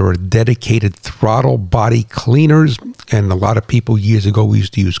 So there are dedicated throttle body cleaners. And a lot of people years ago, we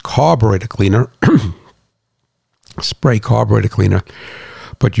used to use carburetor cleaner, spray carburetor cleaner.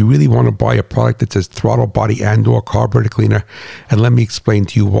 But you really want to buy a product that says throttle body and or carburetor cleaner. And let me explain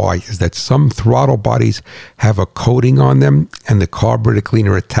to you why. Is that some throttle bodies have a coating on them and the carburetor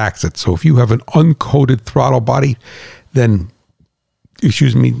cleaner attacks it. So if you have an uncoated throttle body, then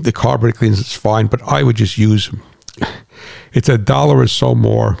the carburetor cleaner is fine, but I would just use, it's $1 or so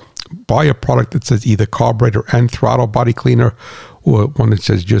more. Buy a product that says either carburetor and throttle body cleaner, or one that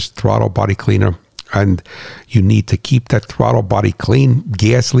says just throttle body cleaner. and you need to keep that throttle body clean.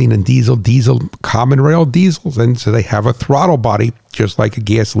 Gasoline and diesel, common rail diesels, and so they have a throttle body just like a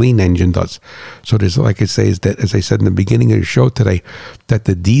gasoline engine does. So there's, like I say, is that, as I said in the beginning of the show today, that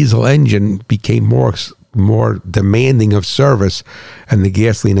the diesel engine became more demanding of service, and the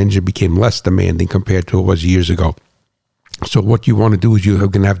gasoline engine became less demanding compared to it was years ago. So what you want to do is you're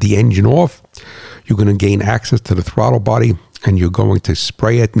going to have the engine off. You're going to gain access to the throttle body, and you're going to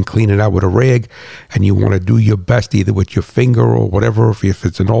spray it and clean it out with a rag. And you want to do your best either with your finger or whatever. If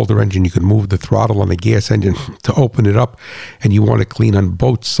it's an older engine, you can move the throttle on the gas engine to open it up. And you want to clean on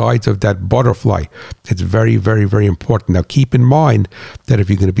both sides of that butterfly. It's very, very, very important. Now, keep in mind that if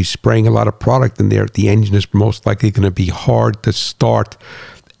you're going to be spraying a lot of product in there, the engine is most likely going to be hard to start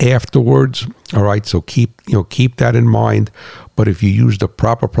afterwards. All right, so keep that in mind. But if you use the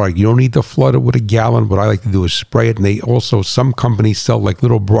proper product, you don't need to flood it with a gallon. What I like to do is spray it. And they also, some companies sell like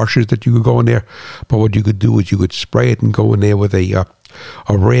little brushes that you could go in there. But what you could do is you could spray it and go in there with a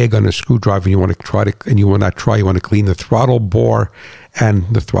rag on a screwdriver. And you want to clean the throttle bore and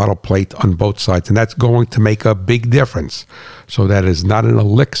the throttle plate on both sides, and that's going to make a big difference. So that is not an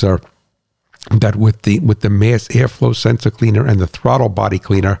elixir. That with the mass airflow sensor cleaner and the throttle body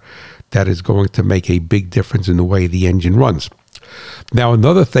cleaner, that is going to make a big difference in the way the engine runs. Now,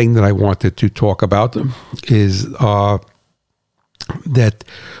 another thing that I wanted to talk about is that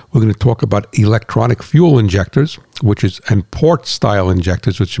we're going to talk about electronic fuel injectors, and port style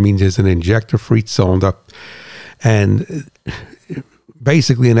injectors, which means there's an injector for each cylinder. And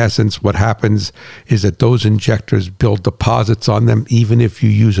basically, in essence, what happens is that those injectors build deposits on them. Even if you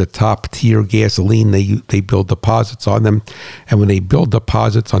use a top-tier gasoline, they build deposits on them. And when they build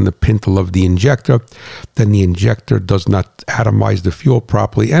deposits on the pintle of the injector, then the injector does not atomize the fuel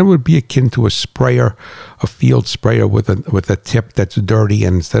properly, and would be akin to a sprayer, a field sprayer with a tip that's dirty.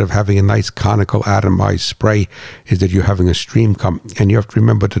 And instead of having a nice conical atomized spray, is that you're having a stream come. And you have to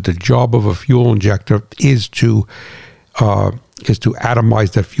remember that the job of a fuel injector is to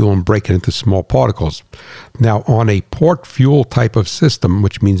atomize that fuel and break it into small particles. Now, on a port fuel type of system,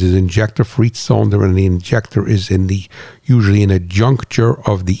 which means there's an injector for each cylinder, and the injector is usually in a juncture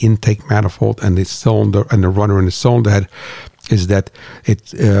of the intake manifold and the cylinder and the runner in the cylinder head, is that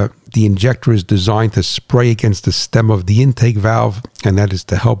the injector is designed to spray against the stem of the intake valve, and that is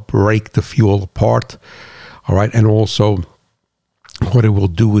to help break the fuel apart. All right, and also, what it will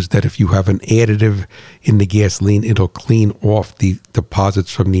do is that if you have an additive in the gasoline, it'll clean off the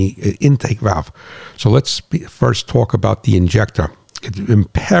deposits from the intake valve. So let's first talk about the injector. It's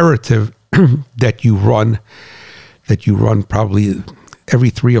imperative that you run probably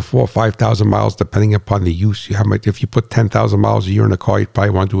every 3 or 4 or 5,000 miles, depending upon the use you have. If you put 10,000 miles a year in a car, you probably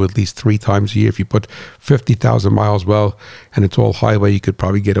want to do at least 3 times a year. If you put 50,000 miles, well, and it's all highway, you could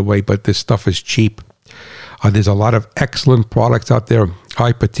probably get away, but this stuff is cheap. There's a lot of excellent products out there.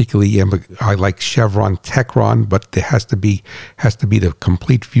 I like Chevron Techron, but there has to be the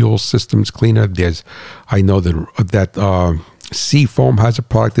complete fuel systems cleaner. I know that Seafoam has a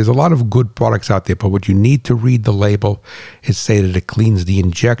product. There's a lot of good products out there, but what you need to read the label is say that it cleans the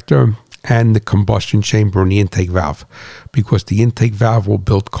injector and the combustion chamber and the intake valve, because the intake valve will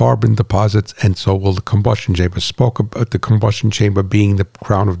build carbon deposits, and so will the combustion chamber. Spoke about the combustion chamber being the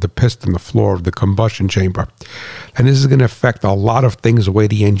crown of the piston, the floor of the combustion chamber. And this is going to affect a lot of things, the way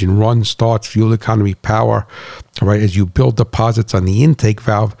the engine runs, starts, fuel economy, power. All right, as you build deposits on the intake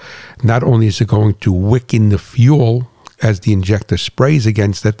valve, not only is it going to wick in the fuel as the injector sprays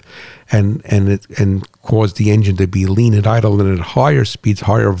against it, and cause the engine to be lean and idle, and at higher speeds,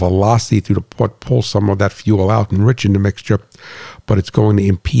 higher velocity through the port, pull some of that fuel out, enrich in the mixture, but it's going to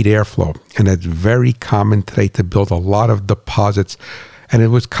impede airflow. And that's very common today to build a lot of deposits. And it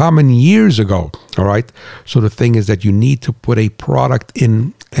was common years ago, all right? So the thing is that you need to put a product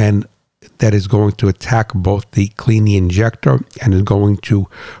in and that is going to attack both clean the injector and is going to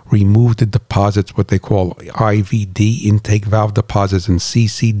remove the deposits, what they call IVD, intake valve deposits, and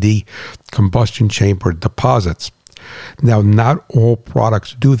CCD, combustion chamber deposits. Now, not all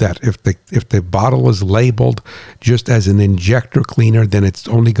products do that. If the bottle is labeled just as an injector cleaner, then it's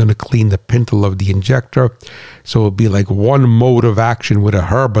only going to clean the pintle of the injector. So it'll be like one mode of action with a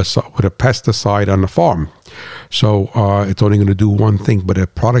herbicide, with a pesticide on the farm. So it's only going to do one thing. But a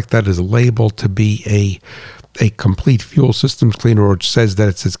product that is labeled to be a complete fuel systems cleaner, or it says that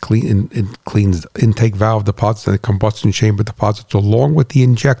it says it cleans intake valve deposits and the combustion chamber deposits along with the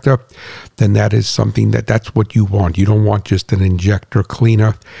injector, then that is something that's what you want. You don't want just an injector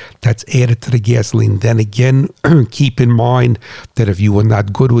cleaner that's added to the gasoline. Then again, keep in mind that if you are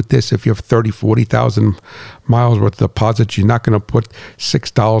not good with this, if you have 40,000 miles worth of deposits, you're not going to put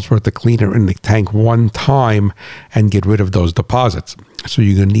 $6 worth of cleaner in the tank one time and get rid of those deposits. So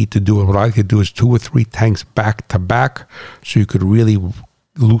you're going to need to do it. What I could do is 2 or 3 tanks back to back, so you could really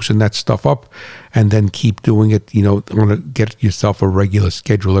loosen that stuff up, and then keep doing it. Want to get yourself a regular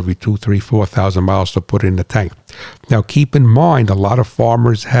schedule every 2, 3, 4,000 miles to put in the tank. Now, keep in mind, a lot of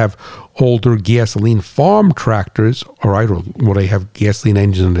farmers have older gasoline farm tractors, all right, or they have gasoline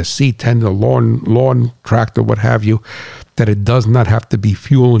engines in the C10, the lawn tractor, what have you, that it does not have to be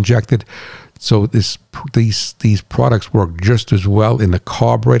fuel injected. So these products work just as well in the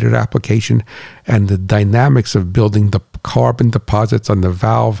carbureted application, and the dynamics of building the carbon deposits on the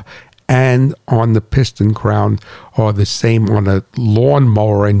valve and on the piston crown are the same on a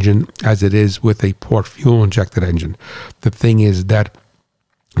lawnmower engine as it is with a port fuel injected engine. The thing is that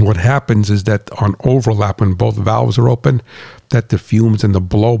what happens is that on overlap, when both valves are open, that the fumes and the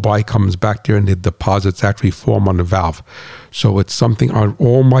blow-by comes back there and the deposits actually form on the valve. So it's something on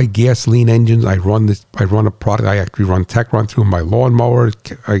all my gasoline engines. I run a product. I actually run tech run through my lawnmower.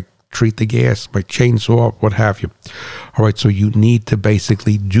 I treat the gas, my chainsaw, what have you. All right, so you need to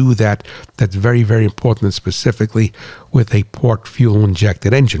basically do that. That's very, very important, specifically with a port fuel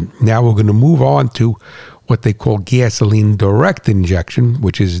injected engine. Now we're going to move on to what they call gasoline direct injection,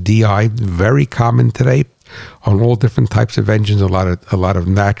 which is DI, very common today on all different types of engines. A lot of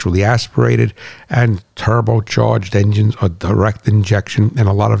naturally aspirated and turbocharged engines are direct injection, and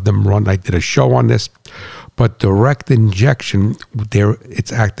a lot of them run. I did a show on this, but direct injection,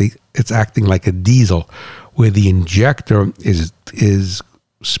 it's acting like a diesel, where the injector is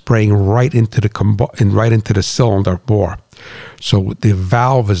spraying right into the cylinder bore. So the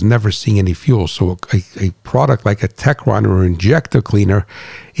valve is never seeing any fuel. So a product like a Techron or injector cleaner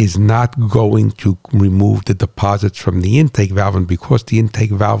is not going to remove the deposits from the intake valve. And because the intake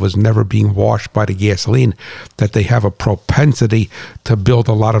valve is never being washed by the gasoline, that they have a propensity to build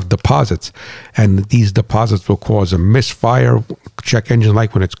a lot of deposits. And these deposits will cause a misfire, check engine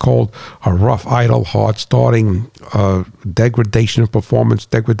light when it's cold, a rough idle, hard starting, degradation of performance,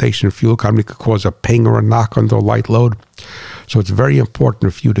 degradation of fuel economy, could cause a ping or a knock under light load. So it's very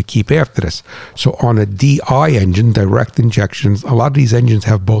important for you to keep after this. So on a DI engine, direct injections, a lot of these engines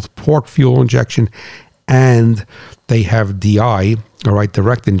have both port fuel injection and they have DI, all right,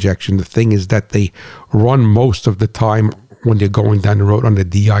 direct injection. The thing is that they run most of the time when they're going down the road on the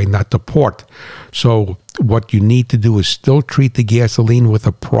DI, not the port. So what you need to do is still treat the gasoline with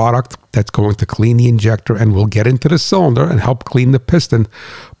a product that's going to clean the injector and will get into the cylinder and help clean the piston,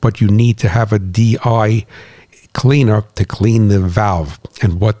 but you need to have a DI cleaner to clean the valve.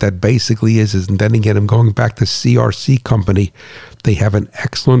 And what that basically is, and then again, I'm going back to CRC company. They have an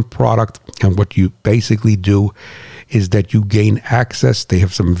excellent product, and what you basically do is that you gain access. They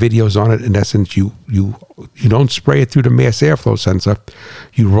have some videos on it. In essence, you don't spray it through the mass airflow sensor.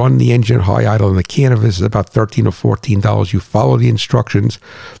 You run the engine high idle, and the can of this is about $13 or $14. You follow the instructions.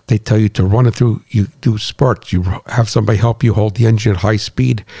 They tell you to run it through. You do spurts. You have somebody help you hold the engine at high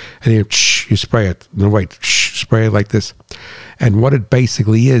speed, and then you spray it. No, wait, spray it like this. And what it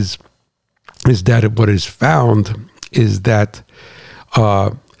basically is that what is found is that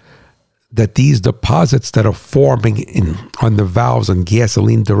that these deposits that are forming on the valves on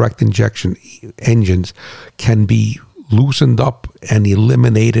gasoline direct injection engines can be loosened up and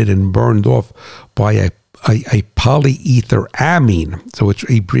eliminated and burned off by a polyetheramine. So it's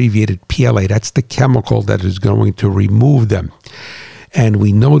abbreviated PLA. That's the chemical that is going to remove them. And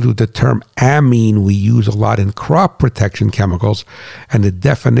we know that the term amine we use a lot in crop protection chemicals. And the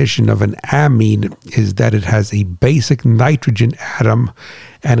definition of an amine is that it has a basic nitrogen atom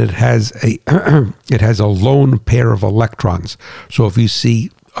and it has a lone pair of electrons. So if you see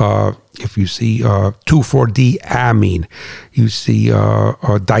 2,4-D amine, you see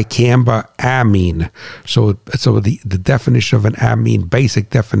dicamba amine. So the definition of an amine, basic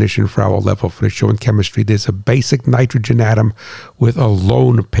definition for our level for the show in chemistry, there's a basic nitrogen atom with a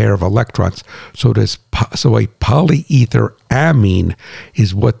lone pair of electrons. So a polyetheramine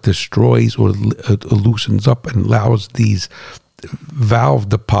is what destroys or loosens up and allows these valve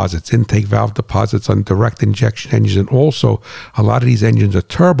deposits, intake valve deposits on direct injection engines. And also, a lot of these engines are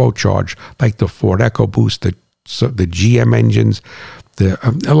turbocharged, like the Ford EcoBoost, the the GM engines.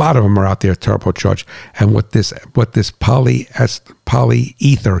 A lot of them are out there turbocharged, and what this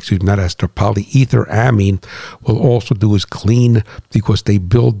polyetheramine will also do is clean, because they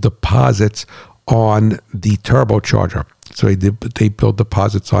build deposits on the turbocharger. So they build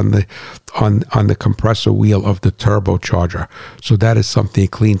deposits on the compressor wheel of the turbocharger. So that is something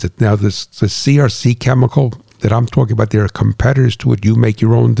that cleans it. Now the CRC chemical that I'm talking about, there are competitors to it. You make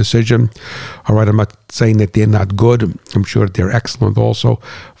your own decision. All right, I'm not saying that they're not good. I'm sure that they're excellent also.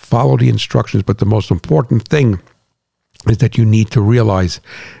 Follow the instructions, but the most important thing is that you need to realize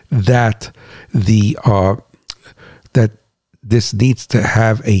that that this needs to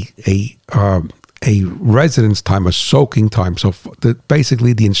have a residence time, a soaking time. So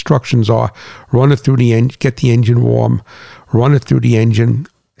basically the instructions are: run it through the engine, get the engine warm, run it through the engine,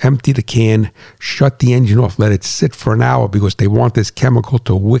 empty the can, shut the engine off, let it sit for an hour, because they want this chemical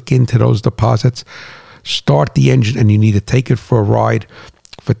to wick into those deposits. Start the engine, and you need to take it for a ride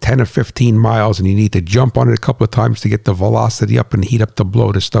for 10 or 15 miles, and you need to jump on it a couple of times to get the velocity up and heat up to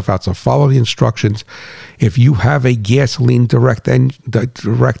blow this stuff out. So follow the instructions. If you have a gasoline direct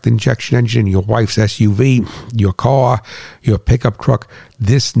injection engine, your wife's SUV, your car, your pickup truck,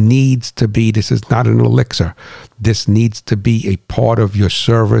 this is not an elixir. This needs to be a part of your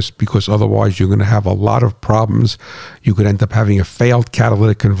service, because otherwise you're going to have a lot of problems. You could end up having a failed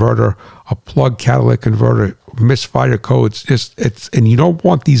catalytic converter, a plugged catalytic converter, misfire codes. And you don't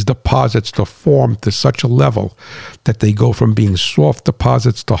want these deposits to form to such a level that they go from being soft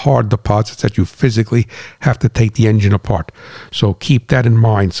deposits to hard deposits that you physically have to take the engine apart. So keep that in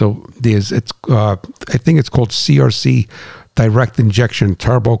mind. So I think it's called CRC Direct Injection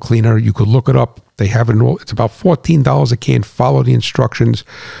Turbo Cleaner. You could look it up. They have it. It's about $14 a can. Follow the instructions.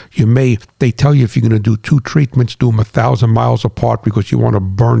 They tell you if you're going to do 2 treatments, do them 1,000 miles apart, because you want to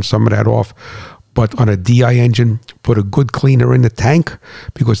burn some of that off. But on a DI engine, put a good cleaner in the tank,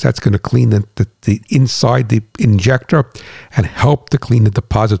 because that's going to clean the inside the injector and help to clean the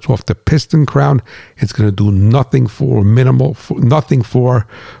deposits off the piston crown. It's going to do nothing for the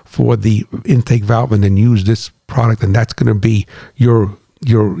intake valve, and then use this product, and that's going to be your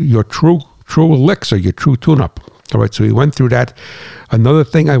true elixir, your true tune-up. All right, so we went through that. Another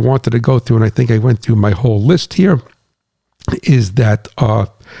thing I wanted to go through, and I think I went through my whole list here, is that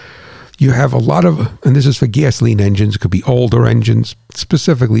you have a lot of, and this is for gasoline engines, it could be older engines,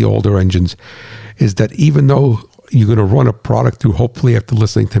 specifically older engines, is that even though you're going to run a product through, hopefully after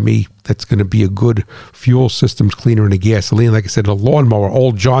listening to me, that's going to be a good fuel systems cleaner in the gasoline. Like I said, a lawnmower,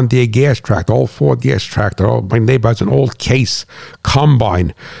 old John Deere gas tractor, old Ford gas tractor. My neighbor has an old Case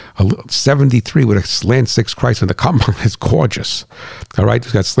combine, a 73 with a slant 6 Chrysler. The combine is gorgeous. All right,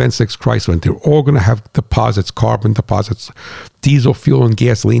 it's got slant 6 Chrysler, and they're all going to have deposits, carbon deposits. Diesel fuel and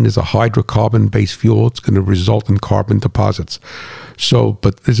gasoline is a hydrocarbon-based fuel. It's going to result in carbon deposits. So,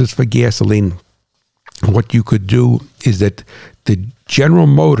 but this is for gasoline. What you could do is that the General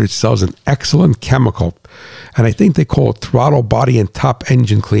Motors sells an excellent chemical, and I think they call it throttle body and top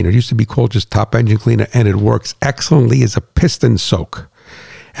engine cleaner. It used to be called just top engine cleaner, and it works excellently as a piston soak.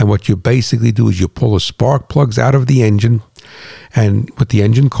 And what you basically do is you pull the spark plugs out of the engine, and with the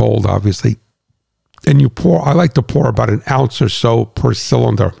engine cold, obviously, and you pour, I like to pour about an ounce or so per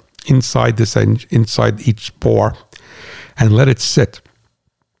cylinder inside this inside each bore, and let it sit.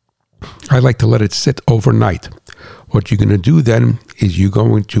 I like to let it sit overnight. What you're going to do then is you're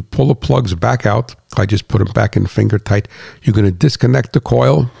going to pull the plugs back out. I just put them back in finger tight. You're going to disconnect the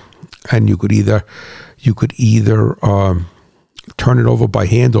coil, and you could either turn it over by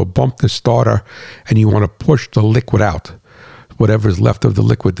hand or bump the starter, and you want to push the liquid out. Whatever's left of the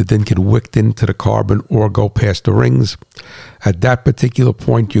liquid that then get wicked into the carbon or go past the rings. At that particular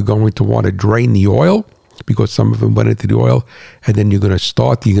point, you're going to want to drain the oil, because some of them went into the oil, and then you're going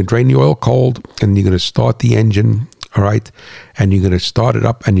to drain the oil cold, and you're going to start the engine, all right, and you're going to start it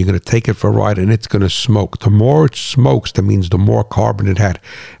up, and you're going to take it for a ride, and it's going to smoke. The more it smokes, that means the more carbon it had.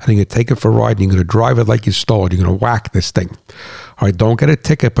 And you're going to take it for a ride, and you're going to drive it like you stole it. You're going to whack this thing. All right, don't get a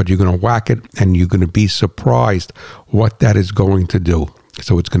ticket, but you're going to whack it, and you're going to be surprised what that is going to do.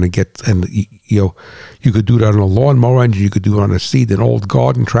 So it's going to get, and you could do that on a lawnmower engine, you could do it on an old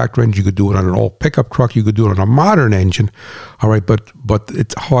garden tractor engine, you could do it on an old pickup truck, you could do it on a modern engine. All right, but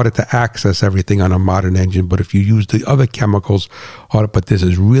it's harder to access everything on a modern engine. But if you use the other chemicals, but this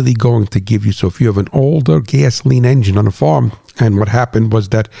is really going to give you, so if you have an older gasoline engine on a farm, and what happened was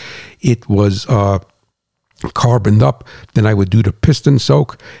that it was carboned up, then I would do the piston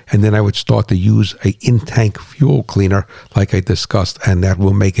soak, and then I would start to use a in-tank fuel cleaner like I discussed, and that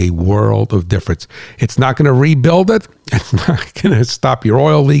will make a world of difference. It's not going to rebuild it. It's not going to stop your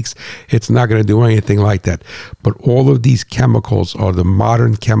oil leaks. It's not going to do anything like that. But all of these chemicals are the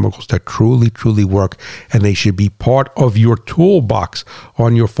modern chemicals that truly, truly work, and they should be part of your toolbox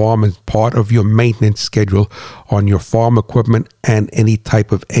on your farm and part of your maintenance schedule on your farm equipment and any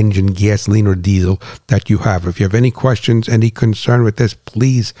type of engine, gasoline or diesel that you have. If you have any questions, any concern with this,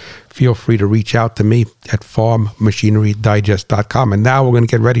 please feel free to reach out to me at farmmachinerydigest.com. And now we're going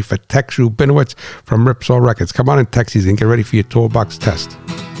to get ready for Tex Rubinowitz from Ripsaw Records. Come on in, Texies, and get ready for your toolbox test.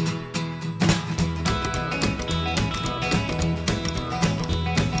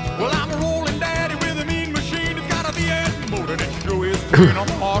 Well, I'm a rolling daddy with a mean machine. It's got a V8 motor and it sure is clean. I'm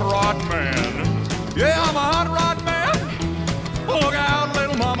a hot rod man. Yeah, I'm a hot rod man. Look out,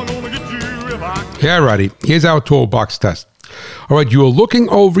 little mama, gonna get you if I can. Yeah, righty. Here's our toolbox test. All right, you are looking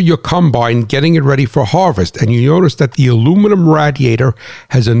over your combine, getting it ready for harvest, and you notice that the aluminum radiator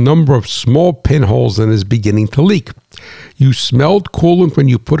has a number of small pinholes and is beginning to leak. You smelled coolant when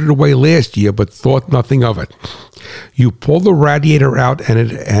you put it away last year, but thought nothing of it. You pull the radiator out, and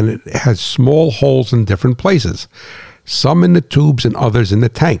it has small holes in different places, some in the tubes and others in the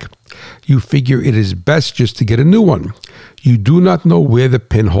tank. You figure it is best just to get a new one. You do not know where the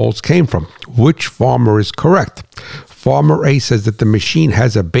pinholes came from. Which farmer is correct? Farmer A says that the machine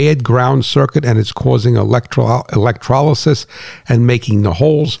has a bad ground circuit and it's causing electrolysis and making the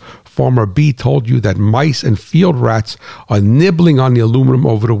holes. Farmer B told you that mice and field rats are nibbling on the aluminum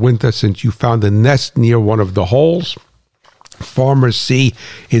over the winter since you found a nest near one of the holes. Farmer C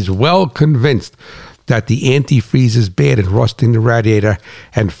is well convinced that the antifreeze is bad and rusting the radiator,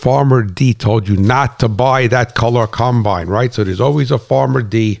 and Farmer D told you not to buy that color combine, right? So there's always a Farmer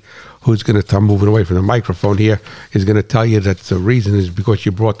D who's going to, I'm moving away from the microphone here, is going to tell you that the reason is because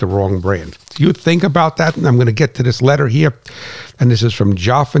you brought the wrong brand. So you think about that, and I'm going to get to this letter here, and this is from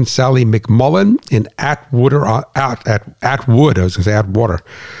Joff and Sally McMullen in Atwood,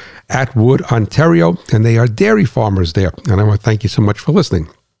 Ontario, and they are dairy farmers there, and I want to thank you so much for listening.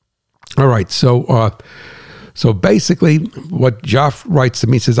 All right, so basically what Joff writes to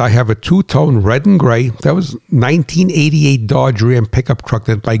me says, I have a two-tone red and gray. That was 1988 Dodge Ram pickup truck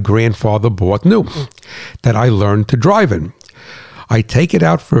that my grandfather bought new, that I learned to drive in. I take it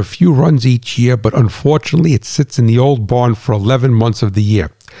out for a few runs each year, but unfortunately it sits in the old barn for 11 months of the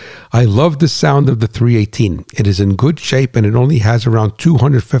year. I love the sound of the 318. It is in good shape and it only has around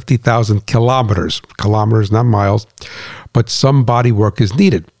 250,000 kilometers, not miles, but some body work is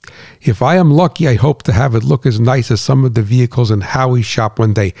needed. If I am lucky, I hope to have it look as nice as some of the vehicles in Howie's shop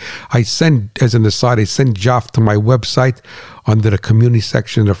one day. As an aside, I sent Joff to my website under the community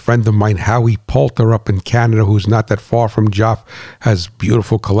section. A friend of mine, Howie Poulter up in Canada, who's not that far from Joff, has a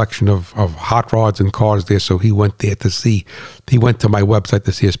beautiful collection of hot rods and cars there. So he went there he went to my website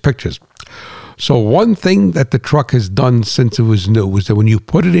to see his pictures. So one thing that the truck has done since it was new is that when you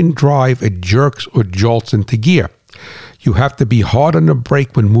put it in drive, it jerks or jolts into gear. You have to be hard on the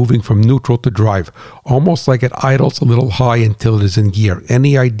brake when moving from neutral to drive, almost like it idles a little high until it is in gear.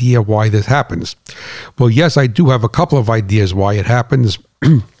 Any idea why this happens? Well, yes, I do have a couple of ideas why it happens.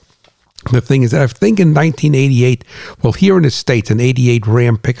 The thing is that I think in 1988, well, here in the States, an 88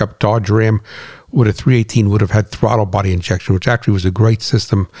 Ram pickup, Dodge Ram, with a 318 would have had throttle body injection, which actually was a great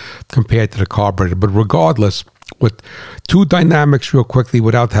system compared to the carburetor. But regardless, with two dynamics real quickly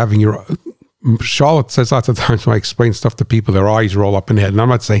without having your... Charlotte says lots of times when I explain stuff to people, their eyes roll up in the head. And I'm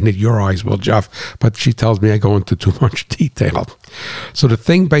not saying that your eyes will, Jeff, but she tells me I go into too much detail. So the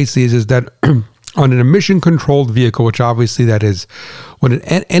thing basically is that on an emission-controlled vehicle, which obviously that is, when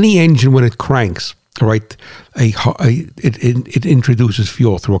any engine, when it cranks, right, it introduces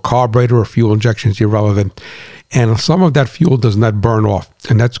fuel through a carburetor or fuel injection is irrelevant. And some of that fuel does not burn off,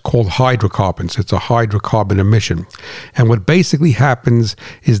 and that's called hydrocarbons. It's a hydrocarbon emission. And what basically happens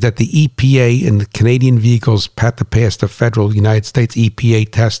is that the EPA and the Canadian vehicles had to pass the federal United States EPA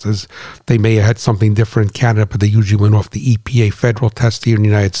testers. They may have had something different in Canada, but they usually went off the EPA federal test here in the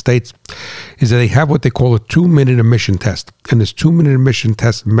United States, is that they have what they call a 2-minute emission test. And this 2-minute emission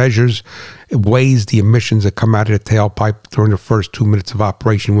test weighs the emissions that come out of the tailpipe during the first 2 minutes of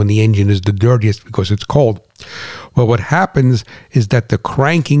operation when the engine is the dirtiest because it's cold. Well, what happens is that the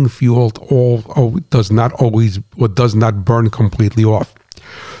cranking fuel does not burn completely off.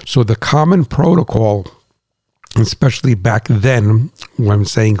 So the common protocol, especially back then, what I'm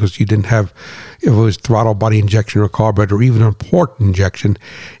saying, because you didn't have, if it was throttle body injection or carburetor or even a port injection,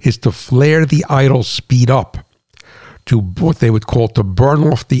 is to flare the idle speed up to what they would call to burn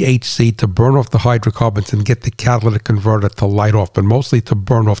off the HC, to burn off the hydrocarbons and get the catalytic converter to light off, but mostly to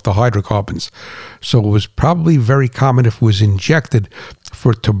burn off the hydrocarbons. So it was probably very common if it was injected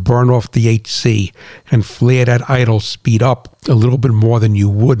for it to burn off the HC and flare that idle speed up a little bit more than you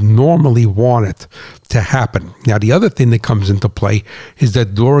would normally want it to happen. Now, the other thing that comes into play is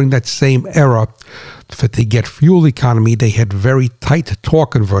that during that same era, to get fuel economy, they had very tight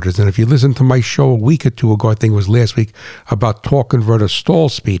torque converters. And if you listen to my show a week or two ago, I think it was last week, about torque converter stall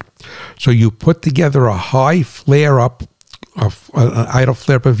speed. So you put together a high flare up of an idle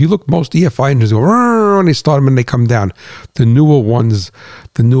flare up. If you look, most EFI engines go, and they start them and they come down. The newer ones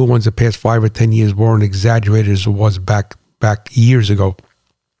the past 5 or 10 years weren't exaggerated as it was back years ago.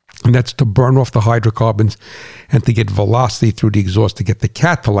 And that's to burn off the hydrocarbons and to get velocity through the exhaust to get the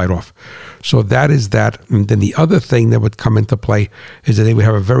cat to light off. So that is that. And then the other thing that would come into play is that they would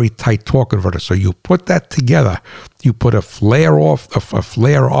have a very tight torque converter. So you put that together, you put a flare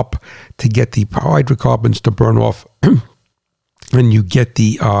up to get the hydrocarbons to burn off, and you get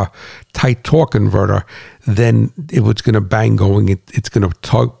the tight torque converter, then it was going to bang going. It's going to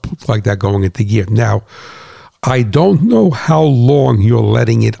tug like that going into gear. Now, I don't know how long you're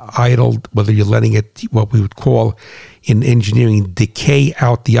letting it idle, whether you're letting it, what we would call in engineering, decay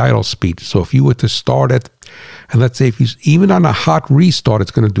out the idle speed. So if you were to start it, and let's say even on a hot restart,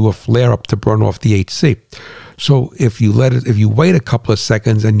 it's going to do a flare up to burn off the HC. So if you wait a couple of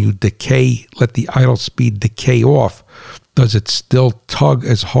seconds and you let the idle speed decay off, does it still tug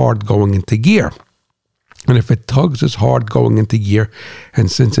as hard going into gear? And if it tugs as hard going into gear,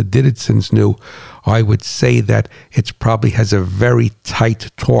 and since it did it since new, I would say that it probably has a very tight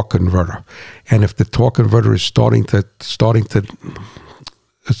torque converter. And if the torque converter is starting to,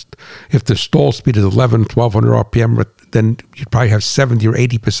 if the stall speed is 1,200 RPM, then you probably have 70 or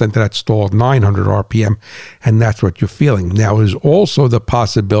 80% of that stall at 900 RPM, and that's what you're feeling. Now, there's also the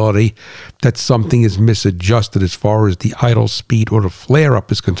possibility that something is misadjusted as far as the idle speed or the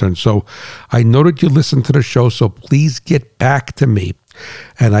flare-up is concerned. So I know that you listen to the show, so please get back to me.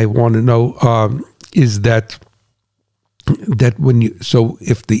 And I want to know, is that so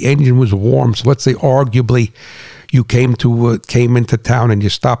if the engine was warm, so let's say arguably you came into town and you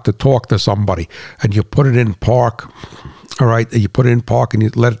stopped to talk to somebody and you put it in park, all right, you put it in park and you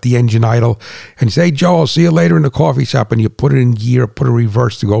let the engine idle and you say, hey, Joe, I'll see you later in the coffee shop, and you put it in gear, put a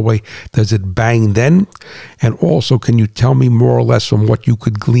reverse to go away. Does it bang then? And also, can you tell me more or less from what you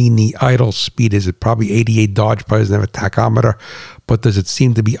could glean the idle speed? Is it probably 88 Dodge, probably doesn't have a tachometer, but does it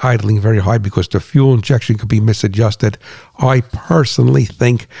seem to be idling very high because the fuel injection could be misadjusted? I personally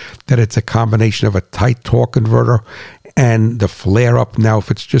think that it's a combination of a tight torque converter and the flare up. Now,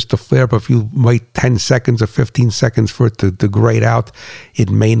 if it's just a flare up, if you wait 10 seconds or 15 seconds for it to degrade out, it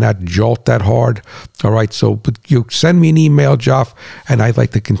may not jolt that hard. All right, so but you send me an email, Joff, and I'd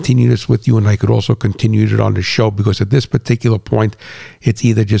like to continue this with you, and I could also continue it on the show, because at this particular point, it's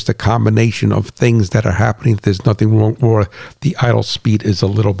either just a combination of things that are happening, there's nothing wrong, or the idle speed is a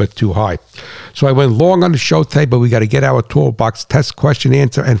little bit too high. So I went long on the show today, but we got to get our toolbox test, question,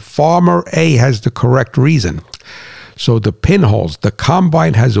 answer, and Farmer A has the correct reason. So the pinholes, the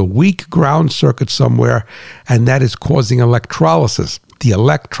combine has a weak ground circuit somewhere, and that is causing electrolysis. The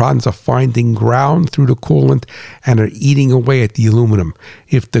electrons are finding ground through the coolant and are eating away at the aluminum.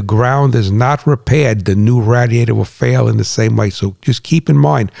 If the ground is not repaired, the new radiator will fail in the same way. So just keep in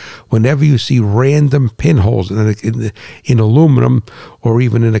mind, whenever you see random pinholes in aluminum or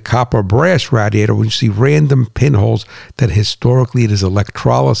even in a copper brass radiator, when you see random pinholes, that historically it is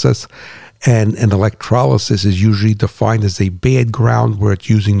electrolysis. And an electrolysis is usually defined as a bad ground where it's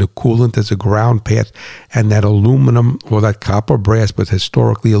using the coolant as a ground path, and that aluminum or that copper brass, but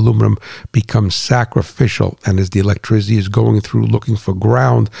historically aluminum, becomes sacrificial. And as the electricity is going through looking for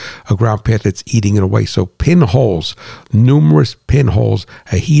ground, a ground path that's eating it away. So pinholes, numerous pinholes,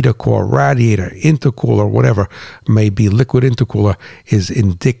 a heater core, radiator, intercooler, whatever may be, liquid intercooler, is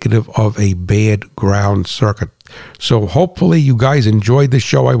indicative of a bad ground circuit. So hopefully you guys enjoyed the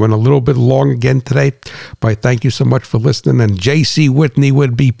show. I went a little bit long again today, but thank you so much for listening. And J.C. Whitney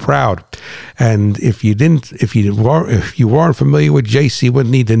would be proud. And if you weren't familiar with J.C.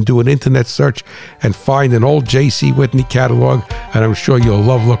 Whitney, then do an internet search and find an old J.C. Whitney catalog, and I'm sure you'll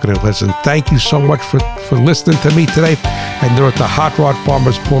love looking at it. Listen, thank you so much for listening to me today. And they're at the Hot Rod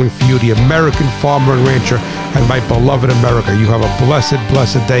Farmers pulling for you, the American farmer and rancher, and my beloved America. You have a blessed,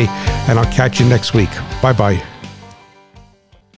 blessed day, and I'll catch you next week. Bye-bye.